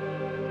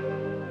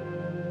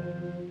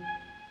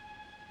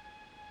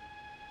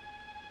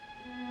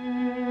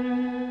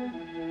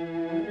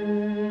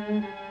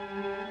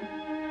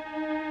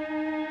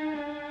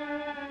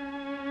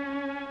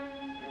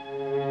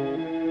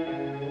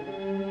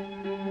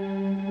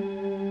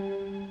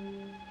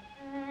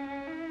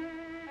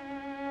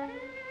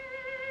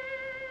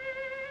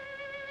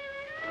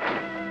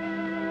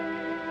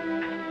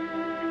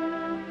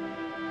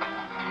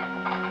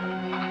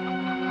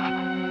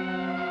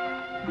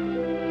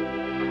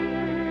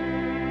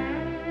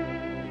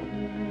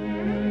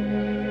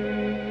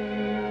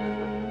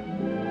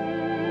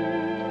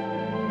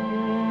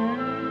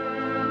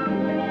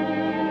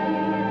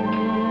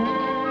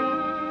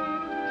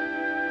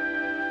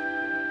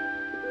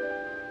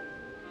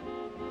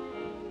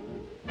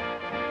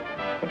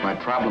 My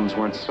problems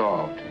weren't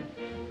solved.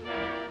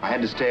 I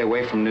had to stay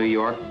away from New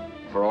York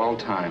for all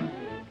time.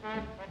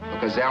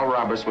 because Al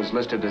Roberts was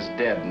listed as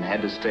dead and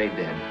had to stay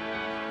dead.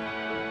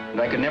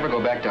 And I could never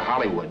go back to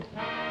Hollywood.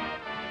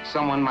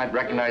 Someone might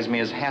recognize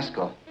me as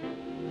Haskell.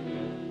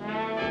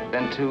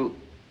 Then, too,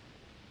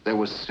 there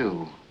was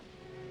Sue.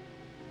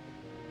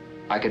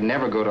 I could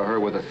never go to her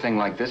with a thing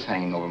like this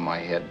hanging over my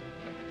head.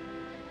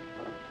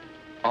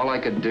 All I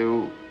could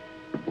do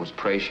was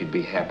pray she'd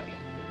be happy.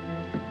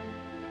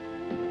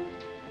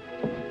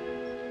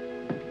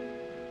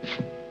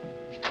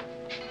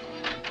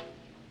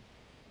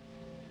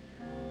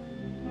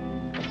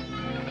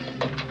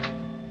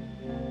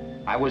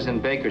 I was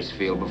in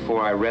Bakersfield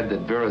before I read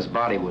that Vera's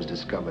body was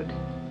discovered,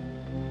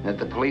 and that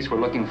the police were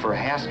looking for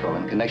Haskell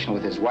in connection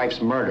with his wife's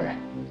murder.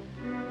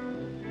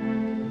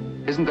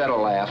 Isn't that a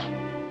laugh?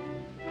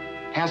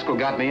 Haskell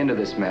got me into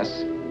this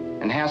mess,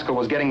 and Haskell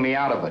was getting me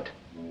out of it.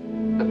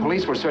 The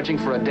police were searching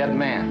for a dead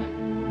man.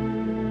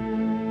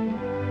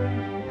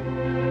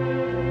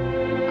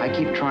 I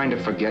keep trying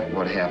to forget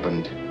what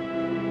happened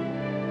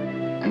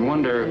and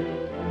wonder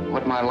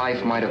what my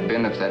life might have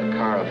been if that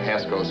car of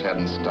Haskell's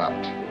hadn't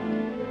stopped.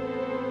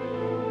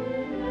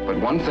 But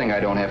one thing I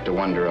don't have to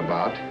wonder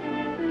about.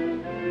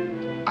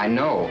 I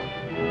know.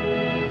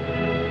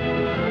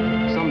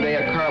 Someday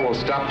a car will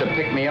stop to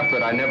pick me up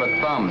that I never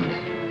thumbed.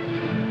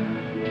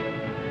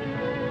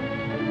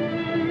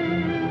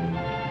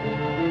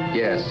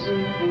 Yes.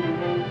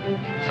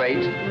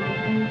 Fate,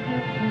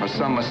 or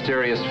some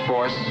mysterious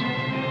force,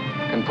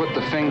 can put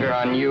the finger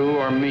on you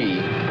or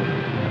me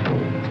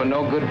for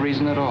no good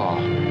reason at all.